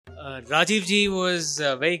Rajiv ji was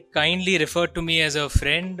very kindly referred to me as a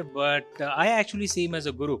friend, but I actually see him as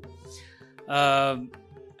a guru. And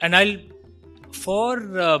for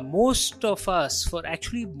most of us, for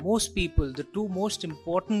actually most people, the two most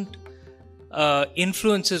important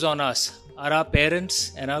influences on us are our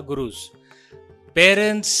parents and our gurus.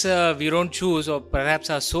 Parents we don't choose, or perhaps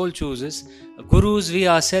our soul chooses. Gurus we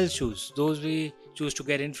ourselves choose, those we choose to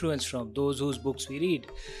get influence from, those whose books we read.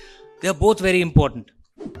 They are both very important.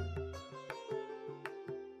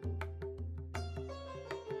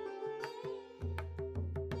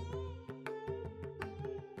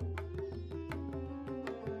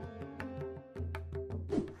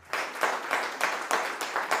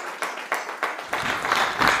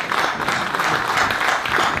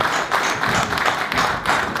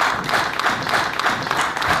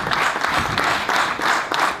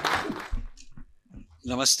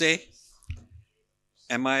 Namaste.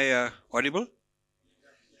 Am I audible?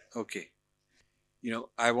 Okay.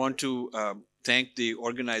 I want to thank the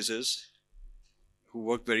organizers who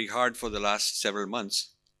worked very hard for the last several months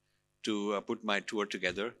to put my tour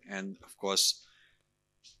together. And of course,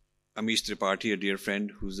 Amish Tripathi, a dear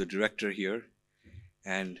friend who's the director here.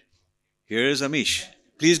 And here is Amish.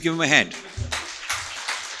 Please give him a hand.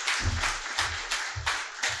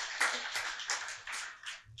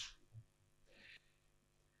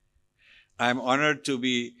 I'm honored to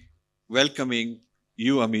be welcoming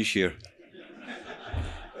you, Amish, here.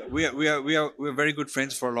 We're very good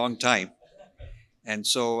friends for a long time, and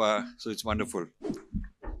so it's wonderful.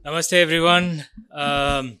 Namaste, everyone.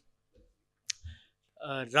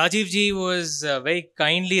 Rajiv ji was very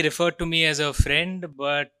kindly referred to me as a friend,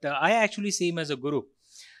 but I actually see him as a guru.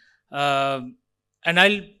 For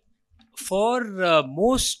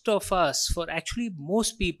most of us, for actually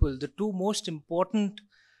most people, the two most important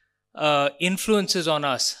influences on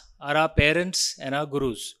us are our parents and our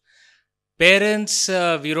gurus. Parents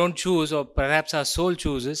we don't choose, or perhaps our soul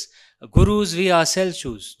chooses. Gurus we ourselves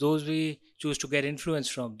choose, those we choose to get influence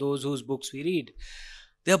from, those whose books we read.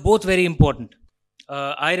 They are both very important.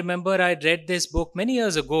 I remember I'd read this book many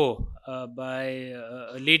years ago by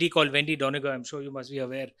a lady called Wendy Doniger. I'm sure you must be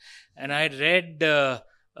aware. And I'd read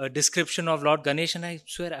a description of Lord Ganesh, and I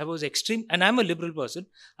swear I was and I'm a liberal person,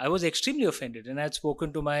 I was extremely offended. And I had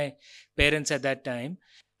spoken to my parents at that time.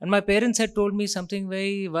 And my parents had told me something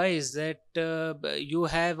very wise, that you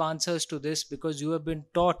have answers to this because you have been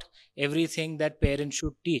taught everything that parents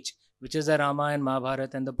should teach, which is the Ramayana,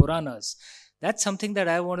 Mahabharata, and the Puranas. That's something that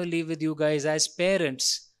I want to leave with you guys as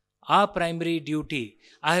parents. Our primary duty.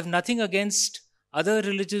 I have nothing against other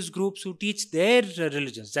religious groups who teach their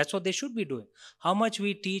religions. That's what they should be doing. How much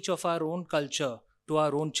we teach of our own culture to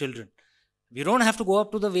our own children. We don't have to go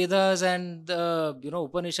up to the Vedas and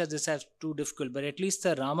Upanishads. This is too difficult. But at least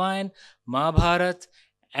the Ramayana, Mahabharata,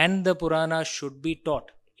 and the Purana should be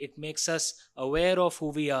taught. It makes us aware of who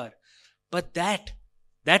we are. But that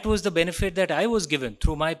was the benefit that I was given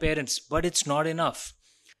through my parents. But it's not enough,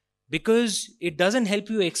 because it doesn't help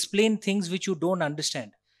you explain things which you don't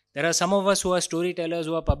understand. There are some of us who are storytellers,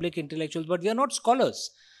 who are public intellectuals, but we are not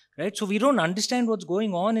scholars, right? So we don't understand what's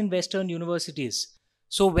going on in Western universities.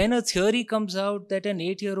 So when a theory comes out that an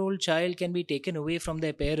 8-year-old child can be taken away from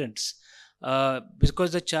their parents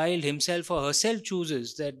because the child himself or herself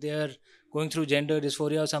chooses that they are going through gender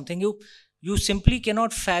dysphoria or something, you simply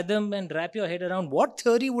cannot fathom and wrap your head around what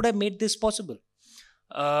theory would have made this possible.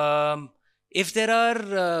 If there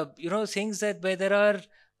are things that where there are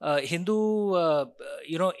Hindu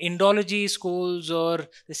Indology schools or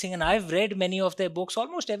this thing, and I've read many of their books.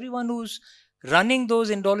 Almost everyone who's running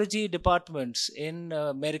those Indology departments in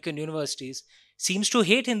American universities seems to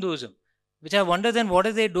hate Hinduism, which I wonder then what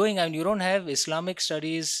are they doing? I mean, you don't have Islamic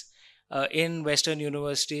studies in Western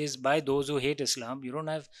universities by those who hate Islam. You don't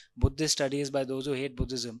have Buddhist studies by those who hate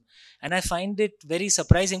Buddhism. And I find it very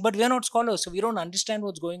surprising. But we are not scholars, so we don't understand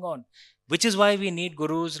what's going on, which is why we need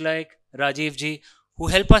gurus like Rajiv ji, who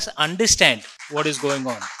help us understand what is going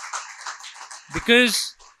on.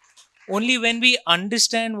 Because only when we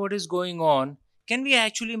understand what is going on can we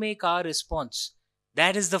actually make our response.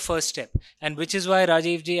 That is the first step. And which is why,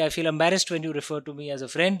 Rajiv ji, I feel embarrassed when you refer to me as a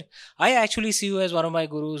friend. I actually see you as one of my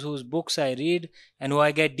gurus whose books I read and who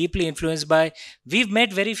I get deeply influenced by. We've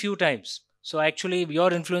met very few times. So actually,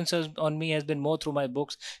 your influence on me has been more through my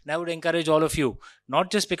books. And I would encourage all of you, not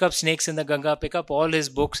just pick up Snakes in the Ganga, pick up all his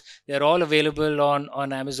books. They're all available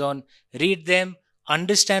on Amazon. Read them,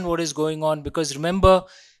 understand what is going on. Because remember,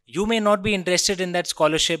 you may not be interested in that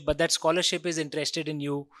scholarship, but that scholarship is interested in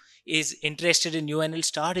you, and it'll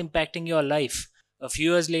start impacting your life a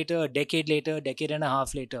few years later, a decade and a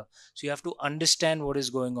half later. So you have to understand what is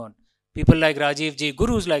going on. People like Rajiv ji,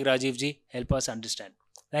 gurus like Rajiv ji help us understand.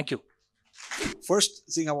 Thank you.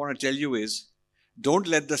 First thing I want to tell you is, don't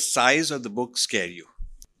let the size of the book scare you.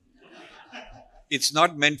 It's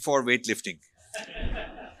not meant for weightlifting.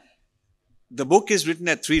 The book is written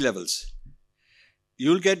at 3 levels.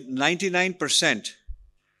 You'll get 99%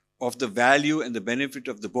 of the value and the benefit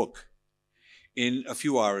of the book in a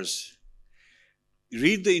few hours.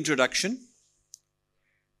 Read the introduction,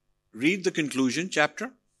 read the conclusion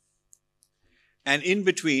chapter, and in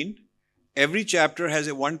between, every chapter has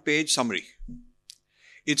a 1-page summary.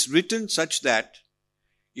 It's written such that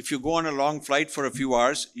if you go on a long flight for a few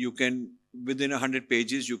hours, you can, within 100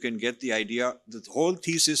 pages, you can get the idea, the whole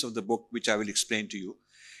thesis of the book, which I will explain to you.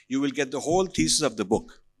 You will get the whole thesis of the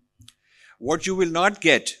book. What you will not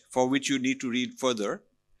get, for which you need to read further,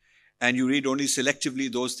 and you read only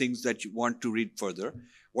selectively those things that you want to read further,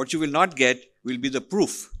 what you will not get will be the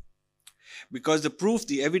proof. Because the proof,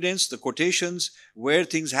 the evidence, the quotations, where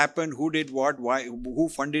things happened, who did what, why, who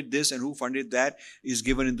funded this and who funded that is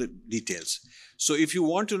given in the details. So if you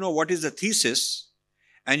want to know what is the thesis,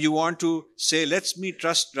 and you want to say, let's me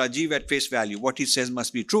trust Rajiv at face value, what he says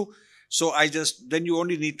must be true, so then you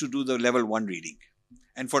only need to do the level 1 reading.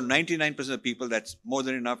 And for 99% of people, that's more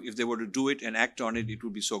than enough. If they were to do it and act on it, it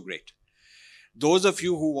would be so great. Those of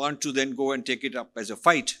you who want to then go and take it up as a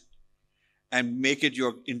fight and make it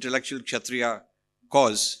your intellectual Kshatriya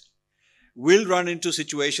cause, will run into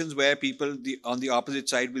situations where people on the opposite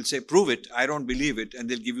side will say, prove it, I don't believe it, and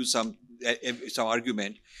they'll give you some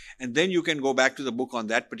argument. And then you can go back to the book on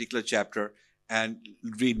that particular chapter and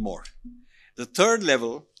read more. The third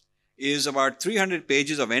level is about 300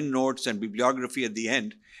 pages of endnotes and bibliography at the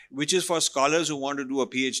end, which is for scholars who want to do a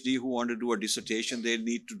PhD, who want to do a dissertation. They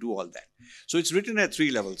need to do all that. So it's written at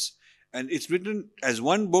 3 levels. And it's written as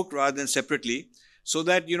one book rather than separately, so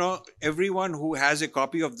that, everyone who has a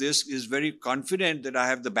copy of this is very confident that I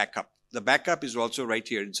have the backup. The backup is also right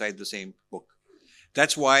here inside the same book.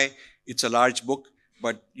 That's why it's a large book,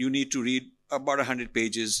 but you need to read about 100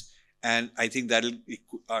 pages, and I think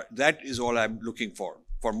that is all I'm looking for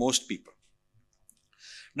most people.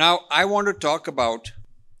 Now, I want to talk about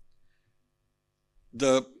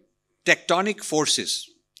the tectonic forces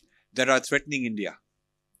that are threatening India,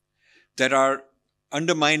 that are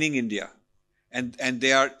undermining India, and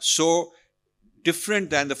they are so different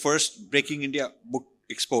than the first Breaking India book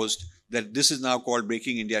exposed that this is now called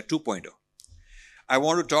Breaking India 2.0. I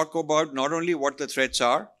want to talk about not only what the threats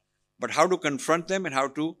are, but how to confront them and how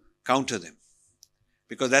to counter them,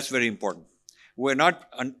 because that's very important. We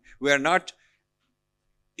are not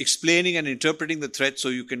explaining and interpreting the threat so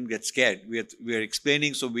you can get scared. We are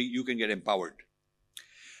explaining so you can get empowered.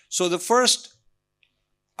 So the first,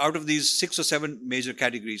 out of these 6 or 7 major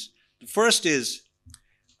categories, the first is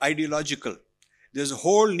ideological. There's a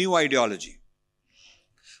whole new ideology.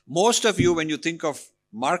 Most of you, when you think of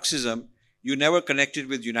Marxism, you never connect it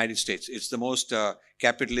with the United States. It's the most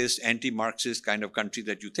capitalist, anti-Marxist kind of country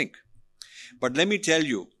that you think. But let me tell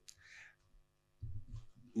you,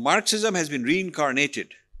 Marxism has been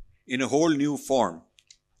reincarnated in a whole new form,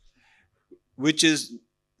 which is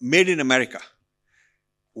made in America.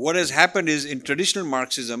 What has happened is, in traditional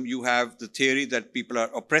Marxism, you have the theory that people are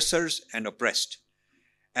oppressors and oppressed.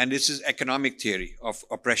 And this is economic theory of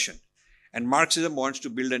oppression. And Marxism wants to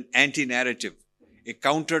build an anti-narrative, a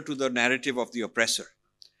counter to the narrative of the oppressor,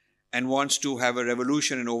 and wants to have a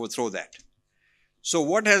revolution and overthrow that. So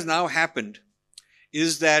what has now happened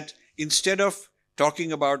is that instead of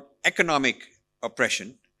talking about economic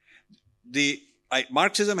oppression,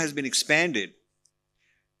 Marxism has been expanded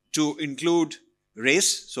to include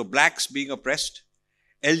race, so blacks being oppressed,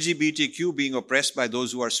 LGBTQ being oppressed by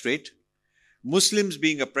those who are straight, Muslims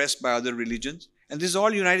being oppressed by other religions, and this is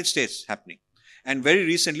all United States happening. And very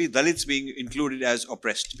recently, Dalits being included as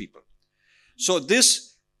oppressed people. So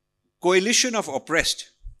this coalition of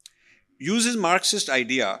oppressed uses Marxist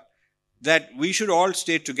idea that we should all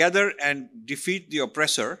stay together and defeat the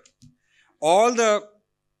oppressor. All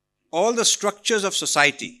the structures of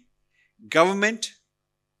society, government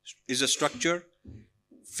is a structure,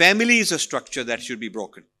 family is a structure that should be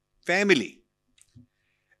broken, family,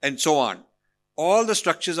 and so on. All the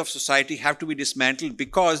structures of society have to be dismantled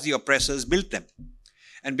because the oppressors built them.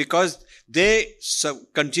 And because they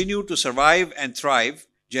continue to survive and thrive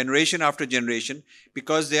generation after generation,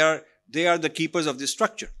 because they are the keepers of this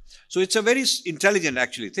structure. So it's a very intelligent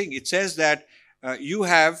actually thing. It says that you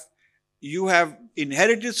have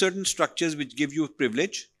inherited certain structures which give you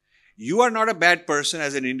privilege. You are not a bad person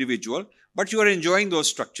as an individual, but you are enjoying those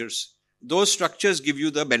structures. Those structures give you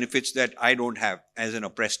the benefits that I don't have as an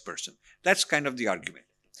oppressed person. That's kind of the argument.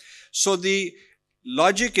 So the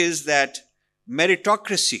logic is that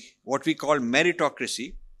meritocracy, what we call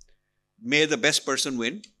meritocracy, may the best person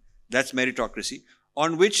win, that's meritocracy,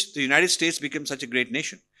 on which the United States became such a great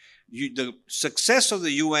nation. The success of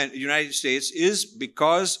the United States is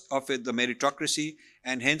because of the meritocracy,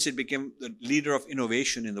 and hence it became the leader of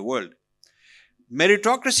innovation in the world.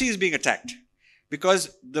 Meritocracy is being attacked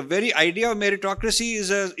because the very idea of meritocracy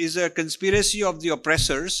is a conspiracy of the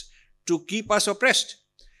oppressors to keep us oppressed.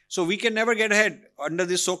 So we can never get ahead under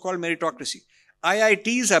this so-called meritocracy.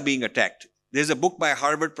 IITs are being attacked. There's a book by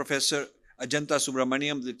Harvard professor Ajanta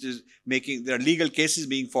Subramaniam that is there are legal cases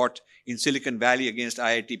being fought in Silicon Valley against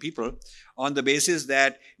IIT people on the basis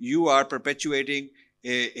that you are perpetuating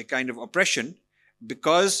a kind of oppression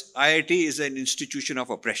because IIT is an institution of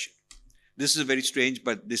oppression. This is very strange,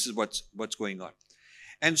 but this is what's going on.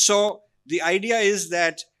 And so the idea is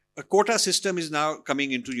that a quota system is now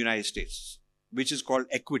coming into the United States, which is called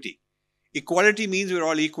equity. Equality means we're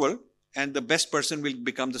all equal, and the best person will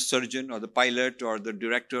become the surgeon or the pilot or the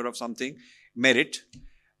director of something, merit.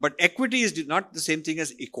 But equity is not the same thing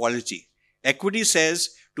as equality. Equity says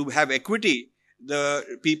to have equity,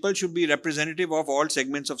 the people should be representative of all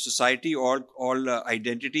segments of society, all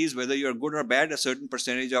identities, whether you're good or bad. A certain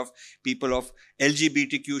percentage of people of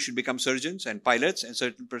LGBTQ should become surgeons and pilots, and a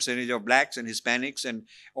certain percentage of blacks and Hispanics and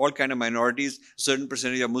all kind of minorities. A certain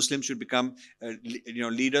percentage of Muslims should become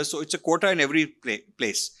leaders. So it's a quota in every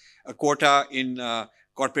place. A quota in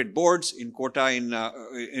corporate boards, in quota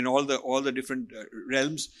in all the different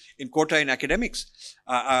realms, in quota in academics.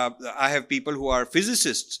 I have people who are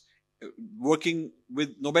physicists working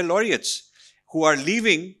with Nobel laureates who are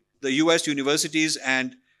leaving the US universities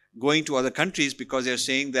and going to other countries because they're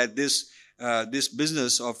saying that this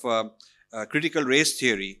business of critical race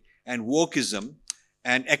theory and wokeism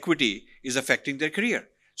and equity is affecting their career.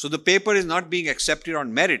 So the paper is not being accepted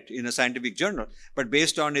on merit in a scientific journal, but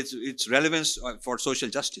based on its relevance for social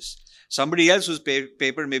justice. Somebody else whose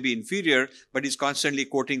paper may be inferior, but is constantly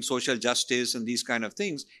quoting social justice and these kind of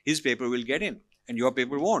things, his paper will get in, and your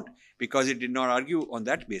paper won't, because it did not argue on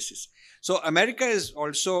that basis. So America is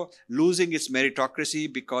also losing its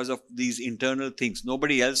meritocracy because of these internal things.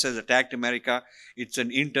 Nobody else has attacked America. It's an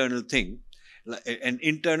internal thing, an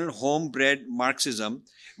internal homebred Marxism,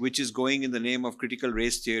 which is going in the name of critical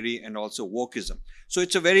race theory and also wokeism. So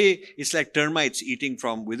it's like termites eating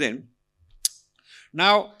from within.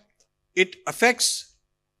 Now, it affects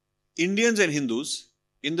Indians and Hindus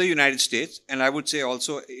in the United States, and I would say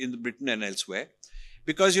also in Britain and elsewhere,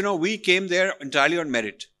 because, we came there entirely on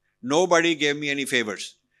merit. Nobody gave me any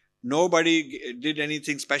favors. Nobody did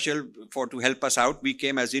anything special to help us out. We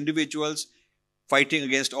came as individuals, fighting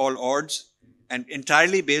against all odds, and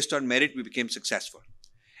entirely based on merit, we became successful.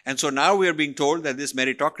 And so now we are being told that this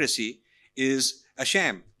meritocracy is a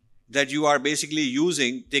sham, that you are basically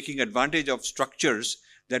taking advantage of structures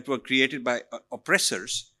that were created by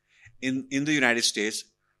oppressors in the United States.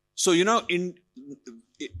 So,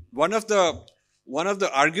 one of the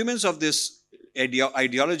arguments of this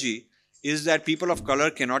ideology is that people of color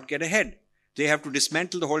cannot get ahead. They have to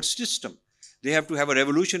dismantle the whole system. They have to have a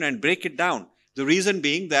revolution and break it down. The reason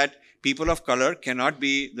being that people of color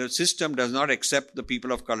the system does not accept the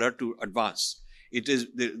people of color to advance. It is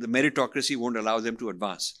the meritocracy won't allow them to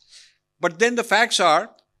advance. But then the facts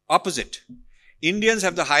are opposite. Indians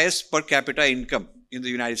have the highest per capita income in the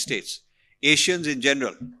United States. Asians in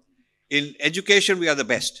general. In education, we are the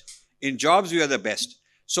best. In jobs, we are the best.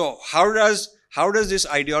 So how does this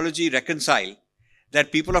ideology reconcile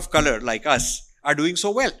that people of color like us are doing so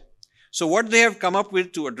well? So what they have come up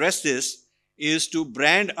with to address this is to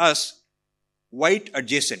brand us white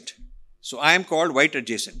adjacent. So I am called white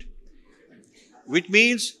adjacent, which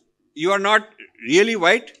means you are not really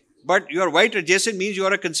white, but you are white adjacent means you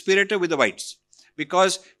are a conspirator with the whites,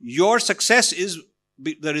 because your success is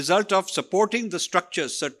the result of supporting the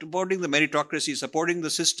structures, supporting the meritocracy, supporting the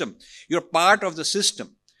system. You're part of the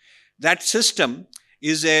system. That system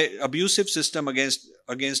is an abusive system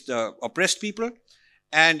against oppressed people,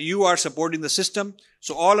 and you are supporting the system.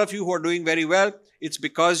 So all of you who are doing very well, it's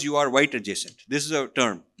because you are white adjacent. This is a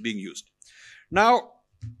term being used. Now,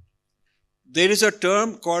 there is a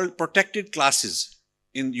term called protected classes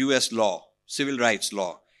in US law, civil rights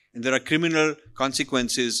law, and there are criminal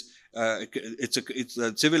consequences. It's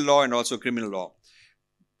a civil law and also criminal law.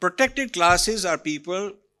 Protected classes are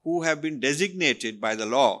people who have been designated by the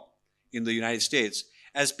law in the United States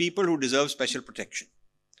as people who deserve special protection.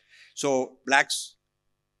 So blacks,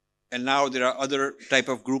 and now there are other type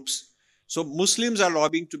of groups. So Muslims are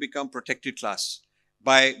lobbying to become protected class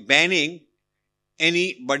by banning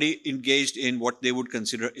anybody engaged in what they would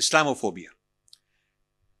consider Islamophobia.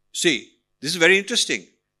 See, This is very interesting.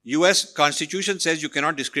 US Constitution says you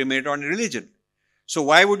cannot discriminate on religion. So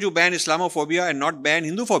why would you ban Islamophobia and not ban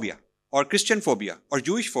Hindu phobia or Christian phobia or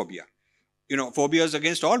Jewish phobia? Phobias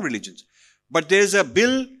against all religions. But there is a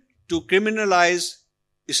bill to criminalize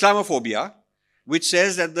Islamophobia, which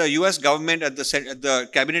says that the US government at the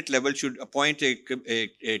cabinet level should appoint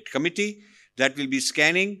a committee that will be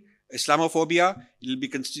scanning Islamophobia. It will be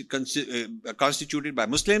constituted by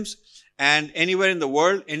Muslims. And anywhere in the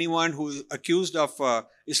world, anyone who is accused of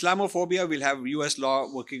Islamophobia will have US law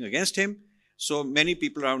working against him. So many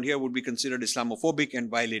people around here would be considered Islamophobic and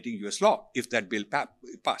violating US law if that bill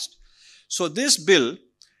passed. So this bill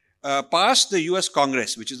passed the US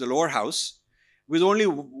Congress, which is the lower house, with only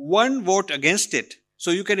one vote against it.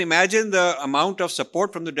 So you can imagine the amount of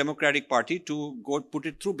support from the Democratic Party to go put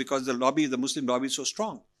it through, because the Muslim lobby is so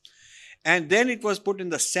strong. And then it was put in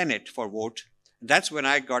the Senate for vote. That's when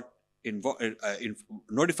I got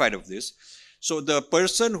notified of this. So the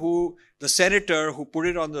senator who put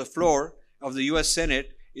it on the floor of the US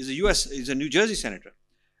Senate is a New Jersey senator,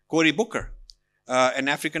 Cory Booker, an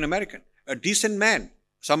African American, a decent man,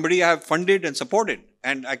 somebody I have funded and supported,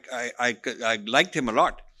 and I liked him a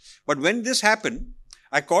lot. But when this happened,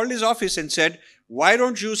 I called his office and said, why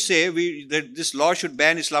don't you say that this law should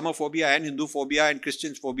ban Islamophobia and Hindu phobia and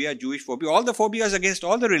Christian phobia, Jewish phobia, all the phobias against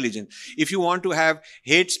all the religions. If you want to have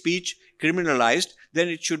hate speech criminalized, then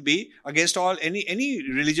it should be against any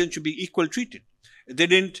religion should be equal treated. They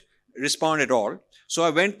didn't respond at all. So I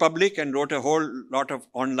went public and wrote a whole lot of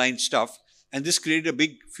online stuff, and this created a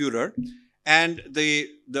big furor. And the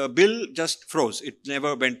bill just froze. It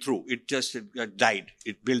never went through. It just died.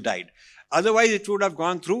 Bill died. Otherwise, it would have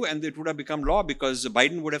gone through and it would have become law because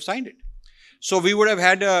Biden would have signed it. So we would have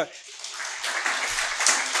had a...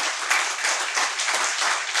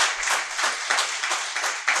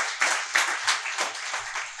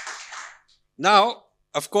 Now,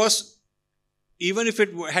 of course, even if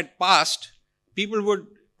it had passed, people would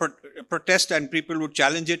protest and people would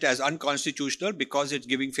challenge it as unconstitutional because it's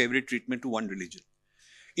giving favorite treatment to one religion.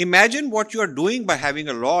 Imagine what you are doing by having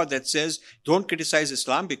a law that says don't criticize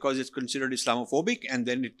Islam because it's considered Islamophobic and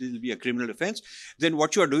then it will be a criminal offense. Then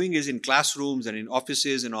what you are doing is in classrooms and in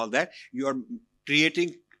offices and all that, you are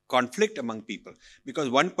creating conflict among people. Because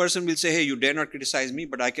one person will say, hey, you dare not criticize me,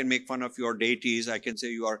 but I can make fun of your deities. I can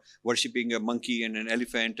say you are worshipping a monkey and an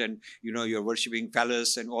elephant and you're worshipping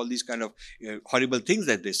phallus and all these kind of horrible things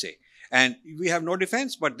that they say. And we have no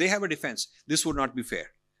defense, but they have a defense. This would not be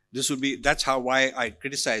fair. That's why I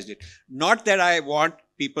criticized it. Not that I want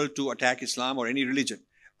people to attack Islam or any religion.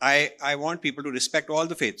 I want people to respect all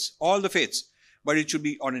the faiths, but it should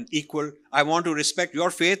be on an equal. I want to respect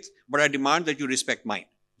your faith, but I demand that you respect mine.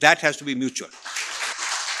 That has to be mutual.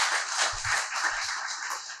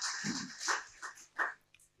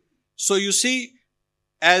 So you see,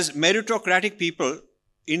 as meritocratic people,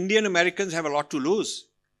 Indian Americans have a lot to lose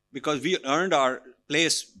because we earned our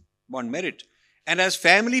place on merit. And as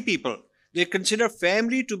family people, they consider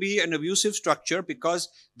family to be an abusive structure because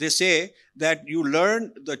they say that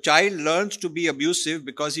the child learns to be abusive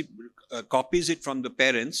because he copies it from the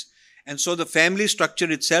parents. And so the family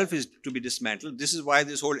structure itself is to be dismantled. This is why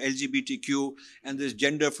this whole LGBTQ and this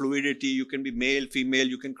gender fluidity, you can be male, female,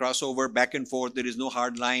 you can cross over back and forth. There is no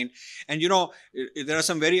hard line. And there are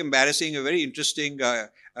some very embarrassing, very interesting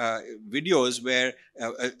videos where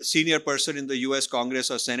a senior person in the US Congress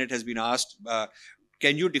or Senate has been asked,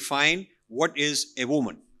 can you define what is a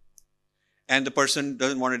woman? And the person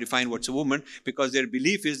doesn't want to define what's a woman because their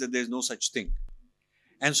belief is that there's no such thing.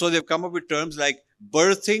 And so they've come up with terms like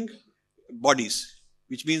birthing bodies,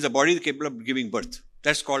 which means a body capable of giving birth.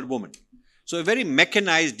 That's called woman. So a very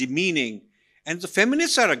mechanized, demeaning, and the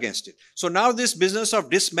feminists are against it. So now this business of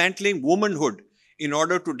dismantling womanhood in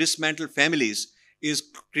order to dismantle families is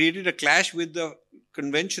created a clash with the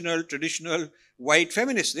conventional, traditional white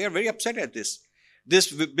feminists. They are very upset at this.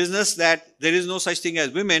 This business that there is no such thing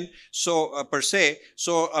as women, so per se,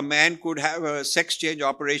 so a man could have a sex change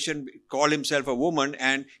operation, call himself a woman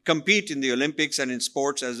and compete in the Olympics and in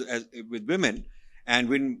sports as with women and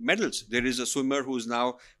win medals. There is a swimmer who's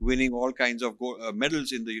now winning all kinds of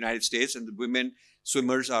medals in the United States, and the women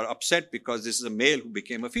swimmers are upset because this is a male who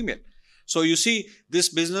became a female. So you see, this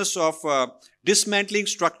business of dismantling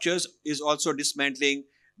structures is also dismantling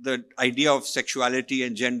the idea of sexuality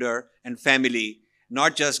and gender and family.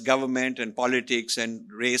 Not just government and politics and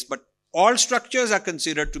race, but all structures are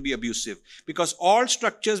considered to be abusive because all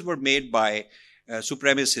structures were made by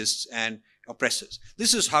supremacists and oppressors.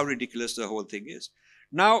 This is how ridiculous the whole thing is.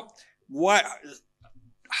 Now,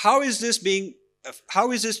 how is this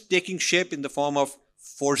taking shape in the form of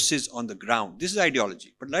forces on the ground. This is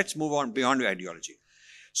ideology. But let's move on beyond ideology.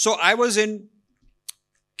 So I was in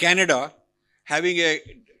Canada having a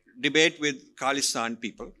debate with Khalistan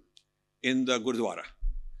people in the Gurdwara.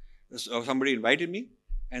 So somebody invited me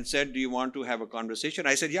and said, do you want to have a conversation?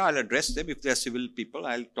 I said, yeah, I'll address them. If they're civil people,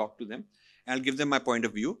 I'll talk to them. I'll give them my point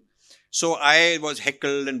of view. So I was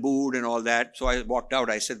heckled and booed and all that. So I walked out.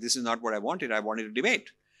 I said, this is not what I wanted. I wanted a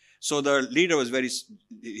debate. So the leader was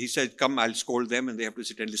he said, come, I'll scold them and they have to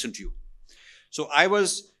sit and listen to you. So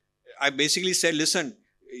I basically said, listen,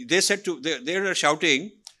 they said they were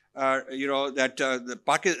shouting,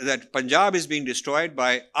 that Punjab is being destroyed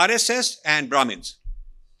by RSS and Brahmins.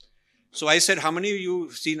 So I said, how many of you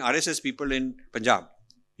have seen RSS people in Punjab?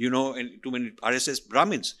 And too many RSS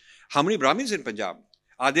Brahmins. How many Brahmins in Punjab?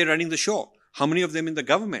 Are they running the show? How many of them in the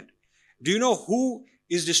government? Do you know who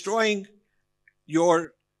is destroying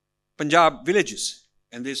your Punjab villages?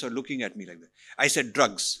 And they started looking at me like that. I said,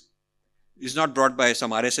 drugs. It's not brought by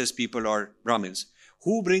some RSS people or Brahmins.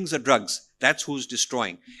 Who brings the drugs? That's who's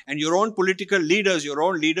destroying. And your own political leaders, your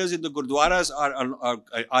own leaders in the Gurdwaras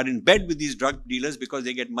are in bed with these drug dealers because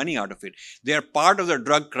they get money out of it. They are part of the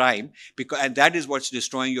drug crime, and that is what's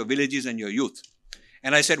destroying your villages and your youth.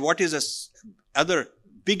 And I said, what is the other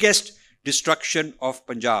biggest destruction of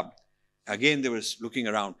Punjab? Again, they were looking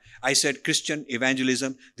around. I said, Christian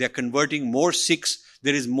evangelism. They are converting more Sikhs.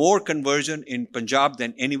 There is more conversion in Punjab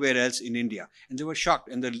than anywhere else in India. And they were shocked.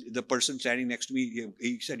 And the person standing next to me,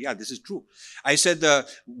 he said, yeah, this is true. I said, the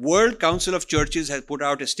World Council of Churches has put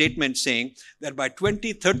out a statement saying that by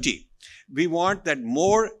 2030, we want that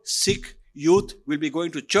more Sikh youth will be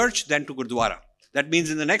going to church than to Gurdwara. That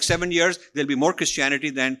means in the next 7 years, there'll be more Christianity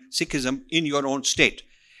than Sikhism in your own state.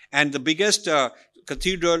 And the biggest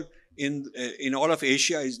cathedral in all of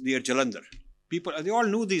Asia is near Jalandhar. People, they all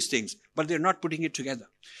knew these things, but they're not putting it together.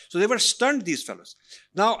 So they were stunned, these fellows.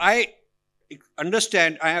 Now, I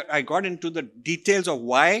understand, I got into the details of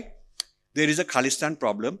why there is a Khalistan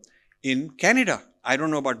problem in Canada. I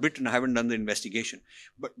don't know about Britain, I haven't done the investigation.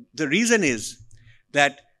 But the reason is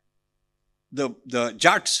that the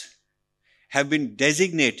Jats have been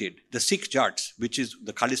designated, the Sikh Jats, which is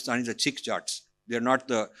the Khalistanis are Sikh Jats. They're not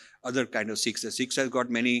the other kind of Sikhs. The Sikhs have got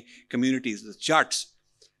many communities, the Jats,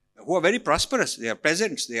 who are very prosperous. They are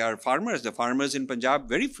peasants, they are farmers. The farmers in Punjab,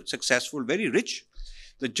 very successful, very rich.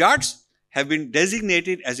 The Jats have been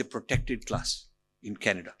designated as a protected class in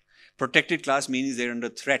Canada. Protected class means they're under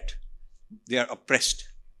threat. They are oppressed.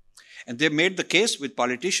 And they made the case with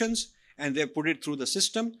politicians and they put it through the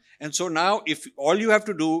system. And so now, if all you have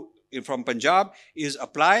to do from Punjab is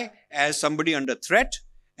apply as somebody under threat,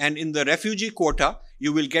 and in the refugee quota,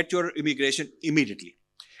 you will get your immigration immediately.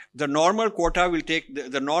 The normal quota will take,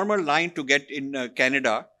 the normal line to get in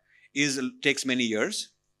Canada takes many years,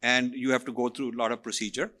 and you have to go through a lot of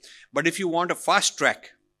procedure. But if you want a fast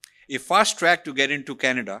track to get into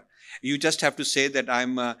Canada, you just have to say that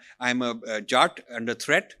I'm a Jat under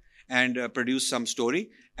threat and produce some story.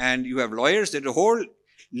 And you have lawyers. There's a whole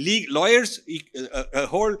a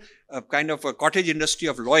whole kind of a cottage industry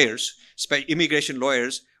of lawyers, immigration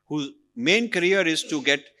lawyers, whose main career is to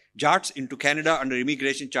get Jats into Canada under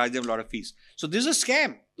immigration, charge them a lot of fees. So this is a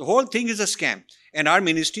scam. The whole thing is a scam. And our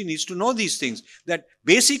ministry needs to know these things. That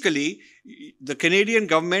basically, the Canadian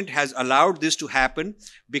government has allowed this to happen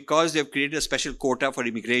because they've created a special quota for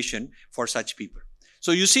immigration for such people.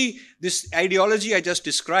 So you see, this ideology I just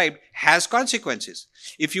described has consequences.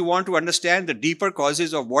 If you want to understand the deeper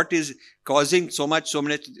causes of what is causing so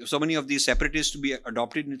many of these separatists to be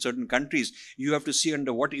adopted in certain countries, you have to see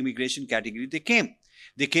under what immigration category they came.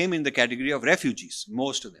 They came in the category of refugees,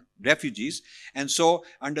 most of them, refugees. And so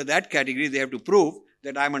under that category, they have to prove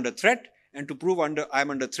that I'm under threat. And to prove I'm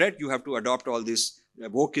under threat, you have to adopt all this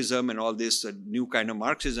wokeism and all this new kind of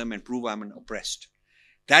Marxism and prove I'm oppressed.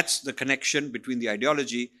 That's the connection between the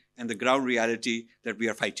ideology and the ground reality that we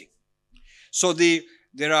are fighting. So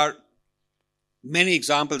there are many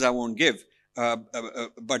examples I won't give,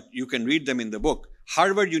 but you can read them in the book.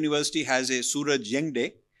 Harvard University has a Suraj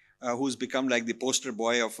Yengde, who's become like the poster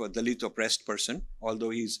boy of a Dalit oppressed person,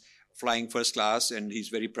 although he's flying first class and he's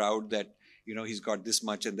very proud that he's got this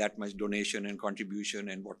much and that much donation and contribution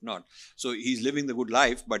and whatnot. So he's living the good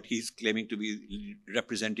life, but he's claiming to be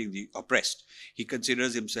representing the oppressed. He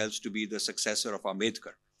considers himself to be the successor of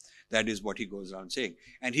Ambedkar. That is what he goes around saying.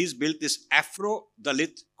 And he's built this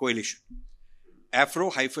Afro-Dalit coalition.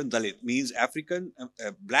 Afro-Dalit means African,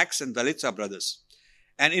 blacks and Dalits are brothers.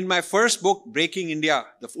 And in my first book, Breaking India,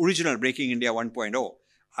 the original Breaking India 1.0,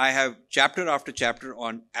 I have chapter after chapter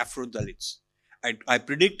on Afro-Dalits. I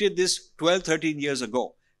predicted this 12, 13 years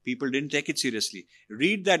ago, People didn't take it seriously.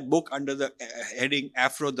 Read that book under the heading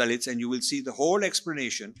Afro-Dalits and you will see the whole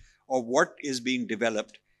explanation of what is being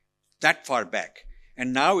developed that far back.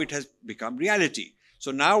 And now it has become reality. So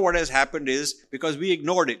now what has happened is, because we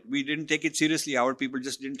ignored it, we didn't take it seriously, our people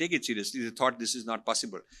just didn't take it seriously. They thought this is not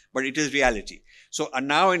possible. But it is reality. So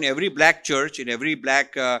now in every black church, in every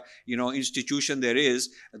black institution there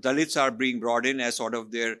is, Dalits are being brought in as sort of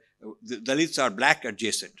the Dalits are black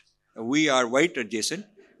adjacent. We are white adjacent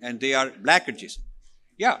and they are black adjacent.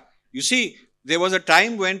 Yeah. You see, there was a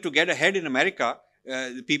time when to get ahead in America,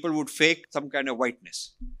 people would fake some kind of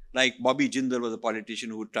whiteness. Like Bobby Jindal was a politician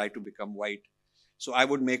who would try to become white. So I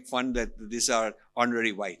would make fun that these are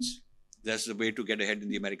honorary whites. That's the way to get ahead in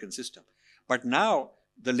the American system. But now,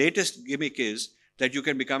 the latest gimmick is that you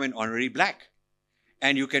can become an honorary black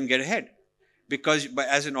and you can get ahead. Because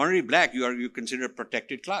as an honorary black, you consider a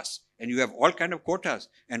protected class and you have all kind of quotas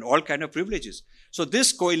and all kind of privileges. So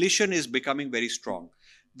this coalition is becoming very strong.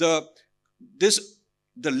 The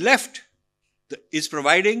left is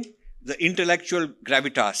providing the intellectual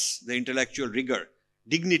gravitas, the intellectual rigor,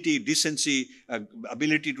 dignity, decency,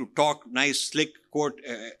 ability to talk nice, slick, quote,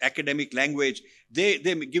 academic language. They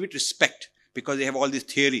give it respect because they have all this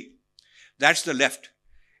theory. That's the left.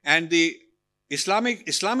 And the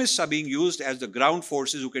Islamists are being used as the ground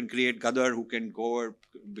forces who can create Gadar, who can go or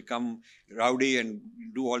become rowdy and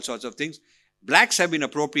do all sorts of things. Blacks have been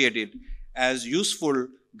appropriated as useful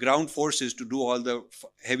ground forces to do all the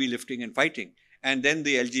heavy lifting and fighting. And then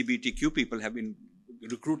the LGBTQ people have been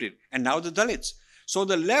recruited. And now the Dalits. So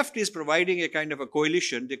the left is providing a kind of a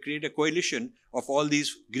coalition. They create a coalition of all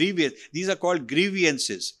these grievances. These are called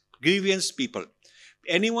grievances, grievance people.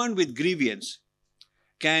 Anyone with grievance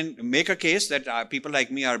can make a case that people like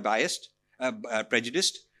me are biased,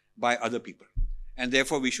 prejudiced by other people. And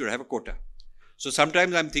therefore we should have a quota. So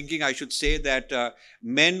sometimes I'm thinking I should say that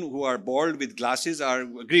men who are bald with glasses are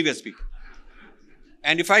grievance people.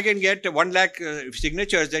 And if I can get 1 lakh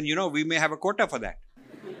signatures, then, we may have a quota for that.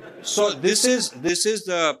 So this is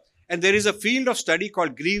and there is a field of study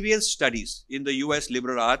called grievance studies in the US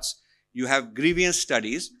liberal arts. You have grievance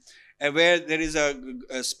studies where there is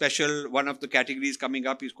a special, one of the categories coming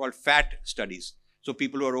up is called fat studies. So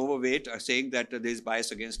people who are overweight are saying that there is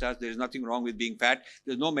bias against us. There is nothing wrong with being fat.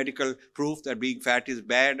 There's no medical proof that being fat is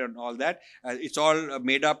bad and all that. It's all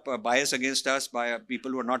made up bias against us by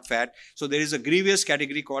people who are not fat. So there is a grievance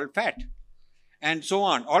category called fat. And so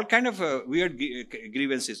on. All kind of weird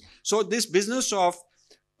grievances. So this business of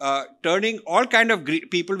turning all kind of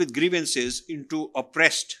people with grievances into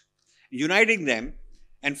oppressed, uniting them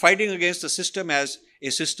and fighting against the system as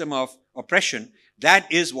a system of oppression,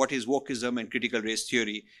 that is what is wokeism and critical race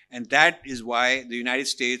theory. And that is why the United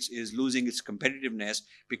States is losing its competitiveness,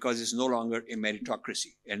 because it's no longer a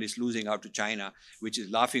meritocracy and it's losing out to China, which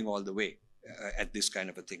is laughing all the way at this kind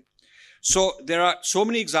of a thing. So there are so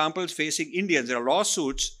many examples facing Indians. There are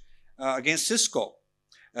lawsuits against Cisco.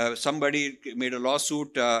 Somebody made a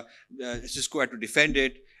lawsuit, Cisco had to defend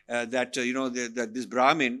it, that this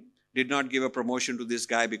Brahmin did not give a promotion to this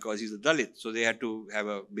guy because he's a Dalit. So they had to have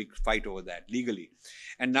a big fight over that legally.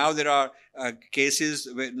 And now there are cases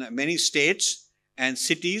where many states and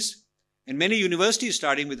cities and many universities,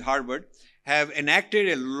 starting with Harvard, have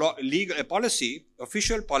enacted a policy,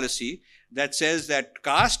 official policy, that says that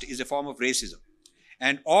caste is a form of racism.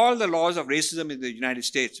 And all the laws of racism in the United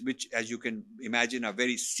States, which, as you can imagine, are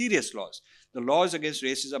very serious laws. The laws against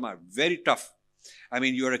racism are very tough. I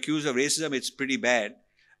mean, you are accused of racism, it's pretty bad.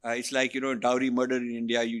 It's like, dowry murder in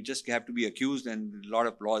India. You just have to be accused, and a lot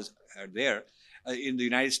of laws are there. In the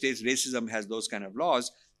United States, racism has those kind of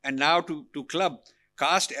laws. And now to club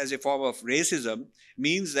caste as a form of racism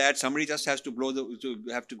means that somebody just has to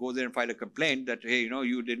have to go there and file a complaint that, hey,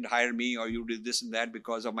 you didn't hire me, or you did this and that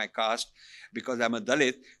because of my caste, because I'm a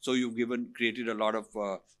Dalit. So you've created a lot of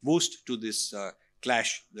boost to this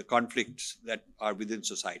clash, the conflicts that are within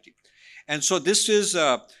society. And so this is,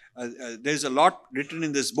 there's a lot written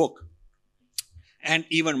in this book, and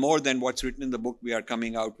even more than what's written in the book we are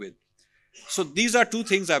coming out with. So these are two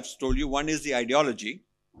things I've told you. One is the ideology,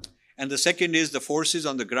 and the second is the forces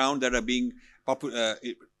on the ground that are being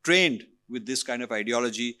trained with this kind of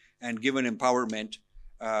ideology and given empowerment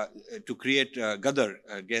to create Gadar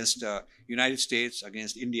against United States,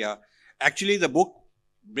 against India. Actually, the book,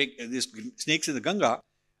 this Snakes in the Ganga,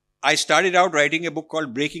 I started out writing a book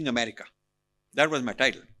called Breaking America. That was my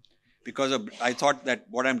title, because I thought that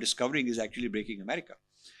what I'm discovering is actually breaking America.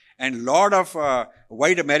 And a lot of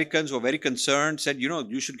white Americans who were very concerned said,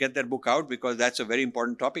 you should get that book out because that's a very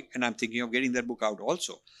important topic. And I'm thinking of getting that book out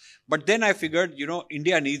also. But then I figured,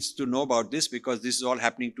 India needs to know about this because this is all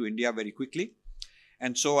happening to India very quickly.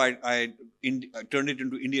 And so I turned it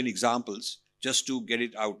into Indian examples just to get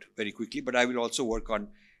it out very quickly. But I will also work on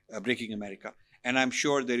Breaking America. And I'm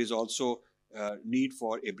sure there is also need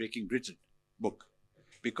for a Breaking Britain book,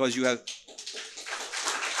 because you have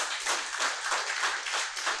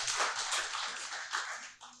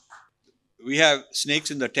we have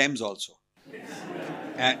snakes in the Thames also,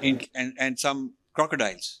 and some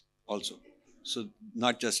crocodiles also. So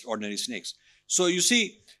not just ordinary snakes. So you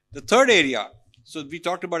see, the third area. So we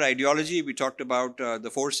talked about ideology. We talked about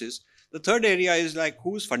the forces. The third area is like,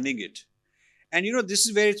 who's funding it? And this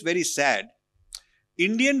is where it's very sad.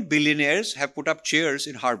 Indian billionaires have put up chairs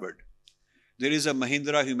in Harvard. There is a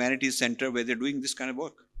Mahindra Humanities Center where they're doing this kind of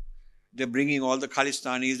work. They're bringing all the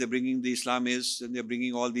Khalistanis, they're bringing the Islamists, and they're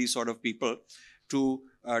bringing all these sort of people to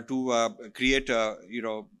create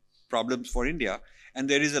problems for India. And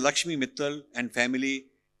there is a Lakshmi Mittal and Family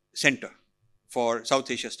Center for South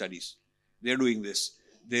Asia Studies. They're doing this.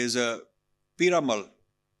 There's a Piramal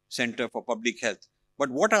Center for Public Health. But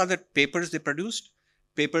what are the papers they produced?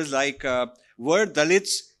 Papers like, were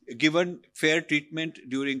Dalits given fair treatment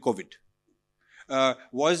during COVID?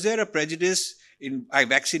 Was there a prejudice in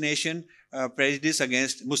vaccination, prejudice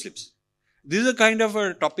against Muslims? These are kind of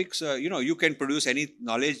topics, you can produce any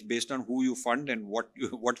knowledge based on who you fund and what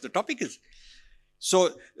the topic is.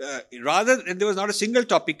 So and there was not a single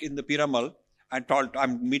topic in the Piramal.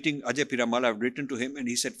 I'm meeting Ajay Piramal. I've written to him and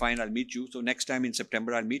he said, fine, I'll meet you. So next time in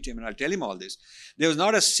September, I'll meet him and I'll tell him all this. There was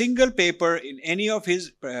not a single paper in any of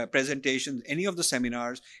his presentations, any of the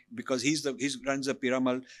seminars, because he runs the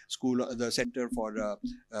Piramal School, the Center for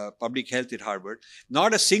Public Health at Harvard.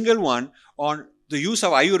 Not a single one on the use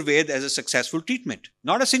of Ayurveda as a successful treatment.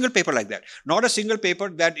 Not a single paper like that. Not a single paper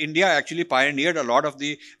that India actually pioneered a lot of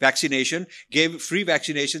the vaccination, gave free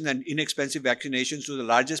vaccinations and inexpensive vaccinations to the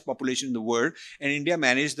largest population in the world. And India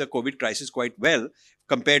managed the COVID crisis quite well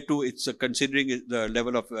compared to its considering the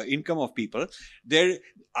level of income of people.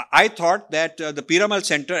 I thought that the Piramal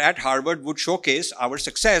Center at Harvard would showcase our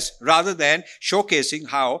success rather than showcasing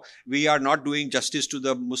how we are not doing justice to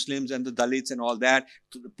the Muslims and the Dalits and all that,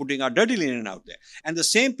 putting our dirty linen out there. And the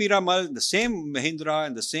same Piramal, the same Mahindra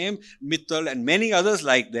and the same Mittal and many others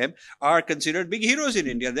like them are considered big heroes in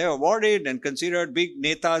India. They are awarded and considered big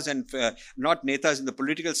netas, and not netas in the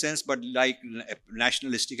political sense, but like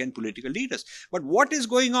nationalistic and political leaders. But what is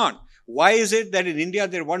going on? Why is it that in India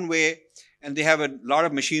they're one way and they have a lot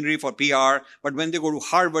of machinery for PR, but when they go to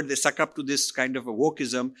Harvard, they suck up to this kind of a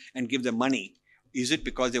wokeism and give them money? Is it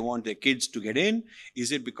because they want their kids to get in?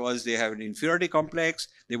 Is it because they have an inferiority complex?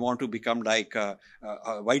 They want to become like a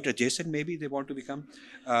white adjacent, maybe they want to become.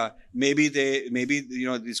 Maybe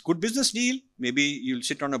this good business deal. Maybe you'll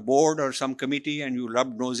sit on a board or some committee and you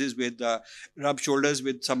rub shoulders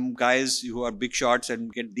with some guys who are big shots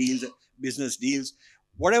and get deals, business deals.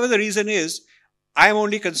 Whatever the reason is, I'm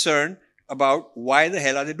only concerned about why the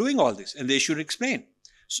hell are they doing all this, and they should explain.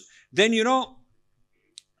 So, then,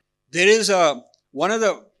 there is one of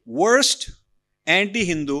the worst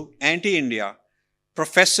anti-Hindu, anti-India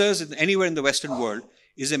professors anywhere in the Western world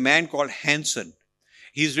is a man called Hansen.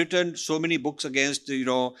 He's written so many books against,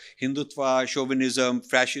 Hindutva, chauvinism,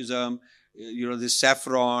 fascism, this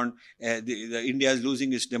saffron, the India is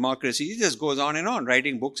losing its democracy. He just goes on and on,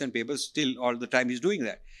 writing books and papers still all the time he's doing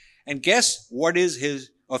that. And guess what is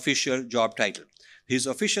his official job title? His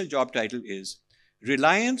official job title is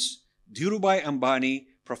Reliance Dhirubhai Ambani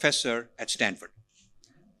Professor at Stanford.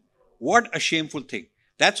 What a shameful thing.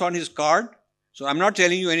 That's on his card. So I'm not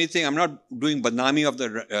telling you anything. I'm not doing badnami of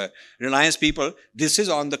the Reliance people. This is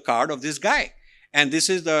on the card of this guy. And this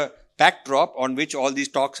is the backdrop on which all these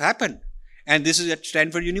talks happen. And this is at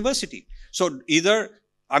Stanford University. So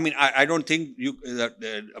I don't think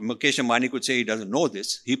Mukesh Ambani could say he doesn't know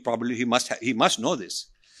this. He must know this.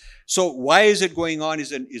 So why is it going on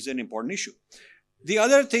is an important issue. The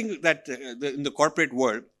other thing that in the corporate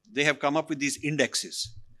world, they have come up with these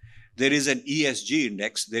indexes. There is an ESG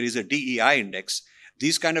index. There is a DEI index.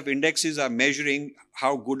 These kind of indexes are measuring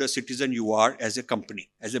how good a citizen you are as a company,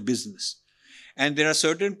 as a business. And there are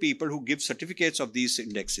certain people who give certificates of these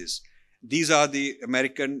indexes. These are the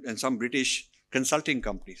American and some British consulting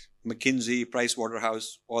companies, McKinsey,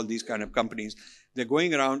 Pricewaterhouse, all these kind of companies. They're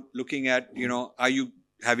going around looking at, are you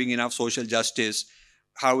having enough social justice?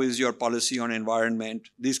 How is your policy on environment?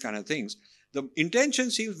 These kind of things. The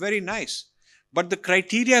intention seems very nice, but the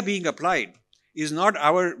criteria being applied is not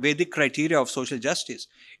our Vedic criteria of social justice.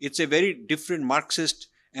 It's a very different Marxist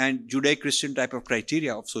and Judeo-Christian type of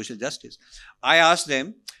criteria of social justice. I asked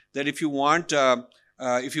them that if you want to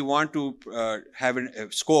have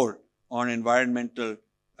a score on environmental,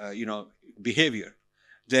 behavior,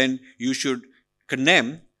 then you should condemn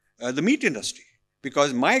the meat industry,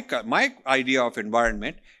 because my idea of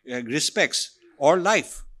environment respects all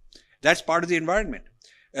life. That's part of the environment.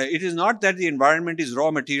 It is not that the environment is raw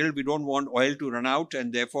material. We don't want oil to run out,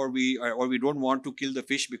 and therefore we don't want to kill the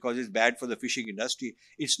fish because it's bad for the fishing industry.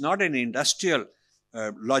 It's not an industrial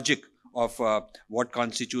logic of what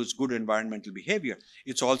constitutes good environmental behavior.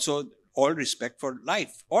 It's also all respect for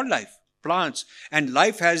life, all life, plants, and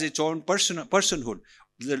life has its own personhood.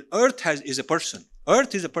 The earth is a person.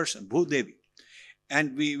 Earth is a person, Bhudevi.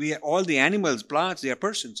 And we all the animals, plants, they are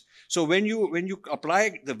persons. So when you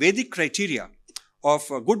apply the Vedic criteria of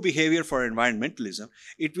good behavior for environmentalism,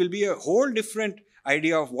 it will be a whole different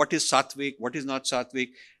idea of what is sattvic, what is not sattvic.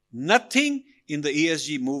 Nothing in the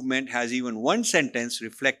ESG movement has even one sentence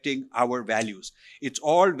reflecting our values. It's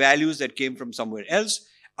all values that came from somewhere else.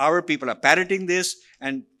 Our people are parroting this,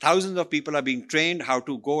 and thousands of people are being trained how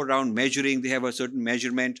to go around measuring. They have a certain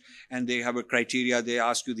measurement and they have a criteria. They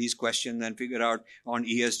ask you these questions and figure out on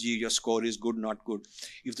ESG your score is good, not good.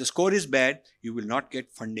 If the score is bad, you will not get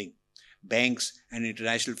funding. Banks and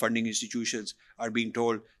international funding institutions are being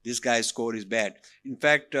told this guy's score is bad. In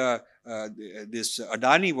fact, this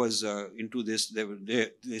Adani was into this.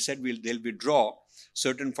 They said they'll withdraw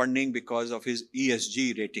certain funding because of his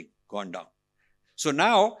ESG rating gone down. So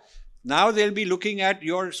now they'll be looking at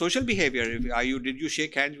your social behavior. Did you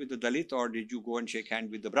shake hands with the Dalit, or did you go and shake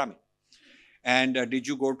hands with the Brahmin? And did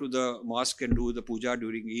you go to the mosque and do the puja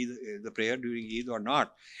during Eid, the prayer during Eid or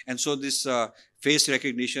not? And so this face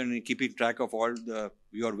recognition and keeping track of all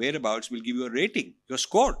your whereabouts will give you a rating, your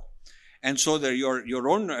score. And so your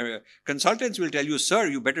own consultants will tell you, sir,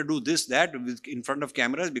 you better do this, that in front of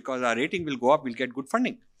cameras because our rating will go up, we'll get good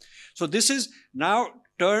funding. So this is now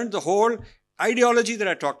turned the whole ideology that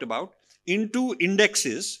I talked about into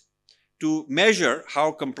indexes to measure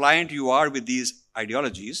how compliant you are with these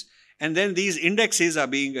ideologies. And then these indexes are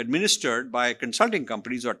being administered by consulting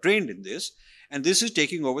companies who are trained in this. And this is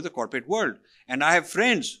taking over the corporate world. And I have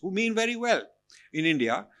friends who mean very well in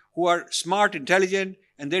India, who are smart, intelligent,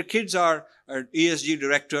 and their kids are ESG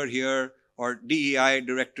director here or DEI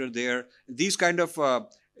director there. These kind of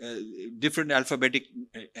different alphabetic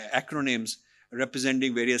acronyms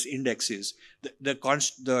representing various indexes.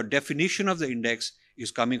 The definition of the index is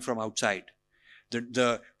coming from outside.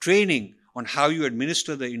 The training on how you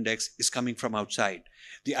administer the index is coming from outside.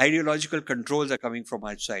 The ideological controls are coming from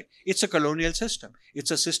outside. It's a colonial system.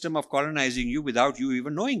 It's a system of colonizing you without you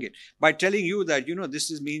even knowing it. By telling you that,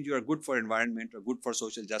 this means you are good for environment or good for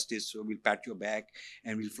social justice, so we'll pat your back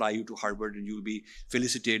and we'll fly you to Harvard and you'll be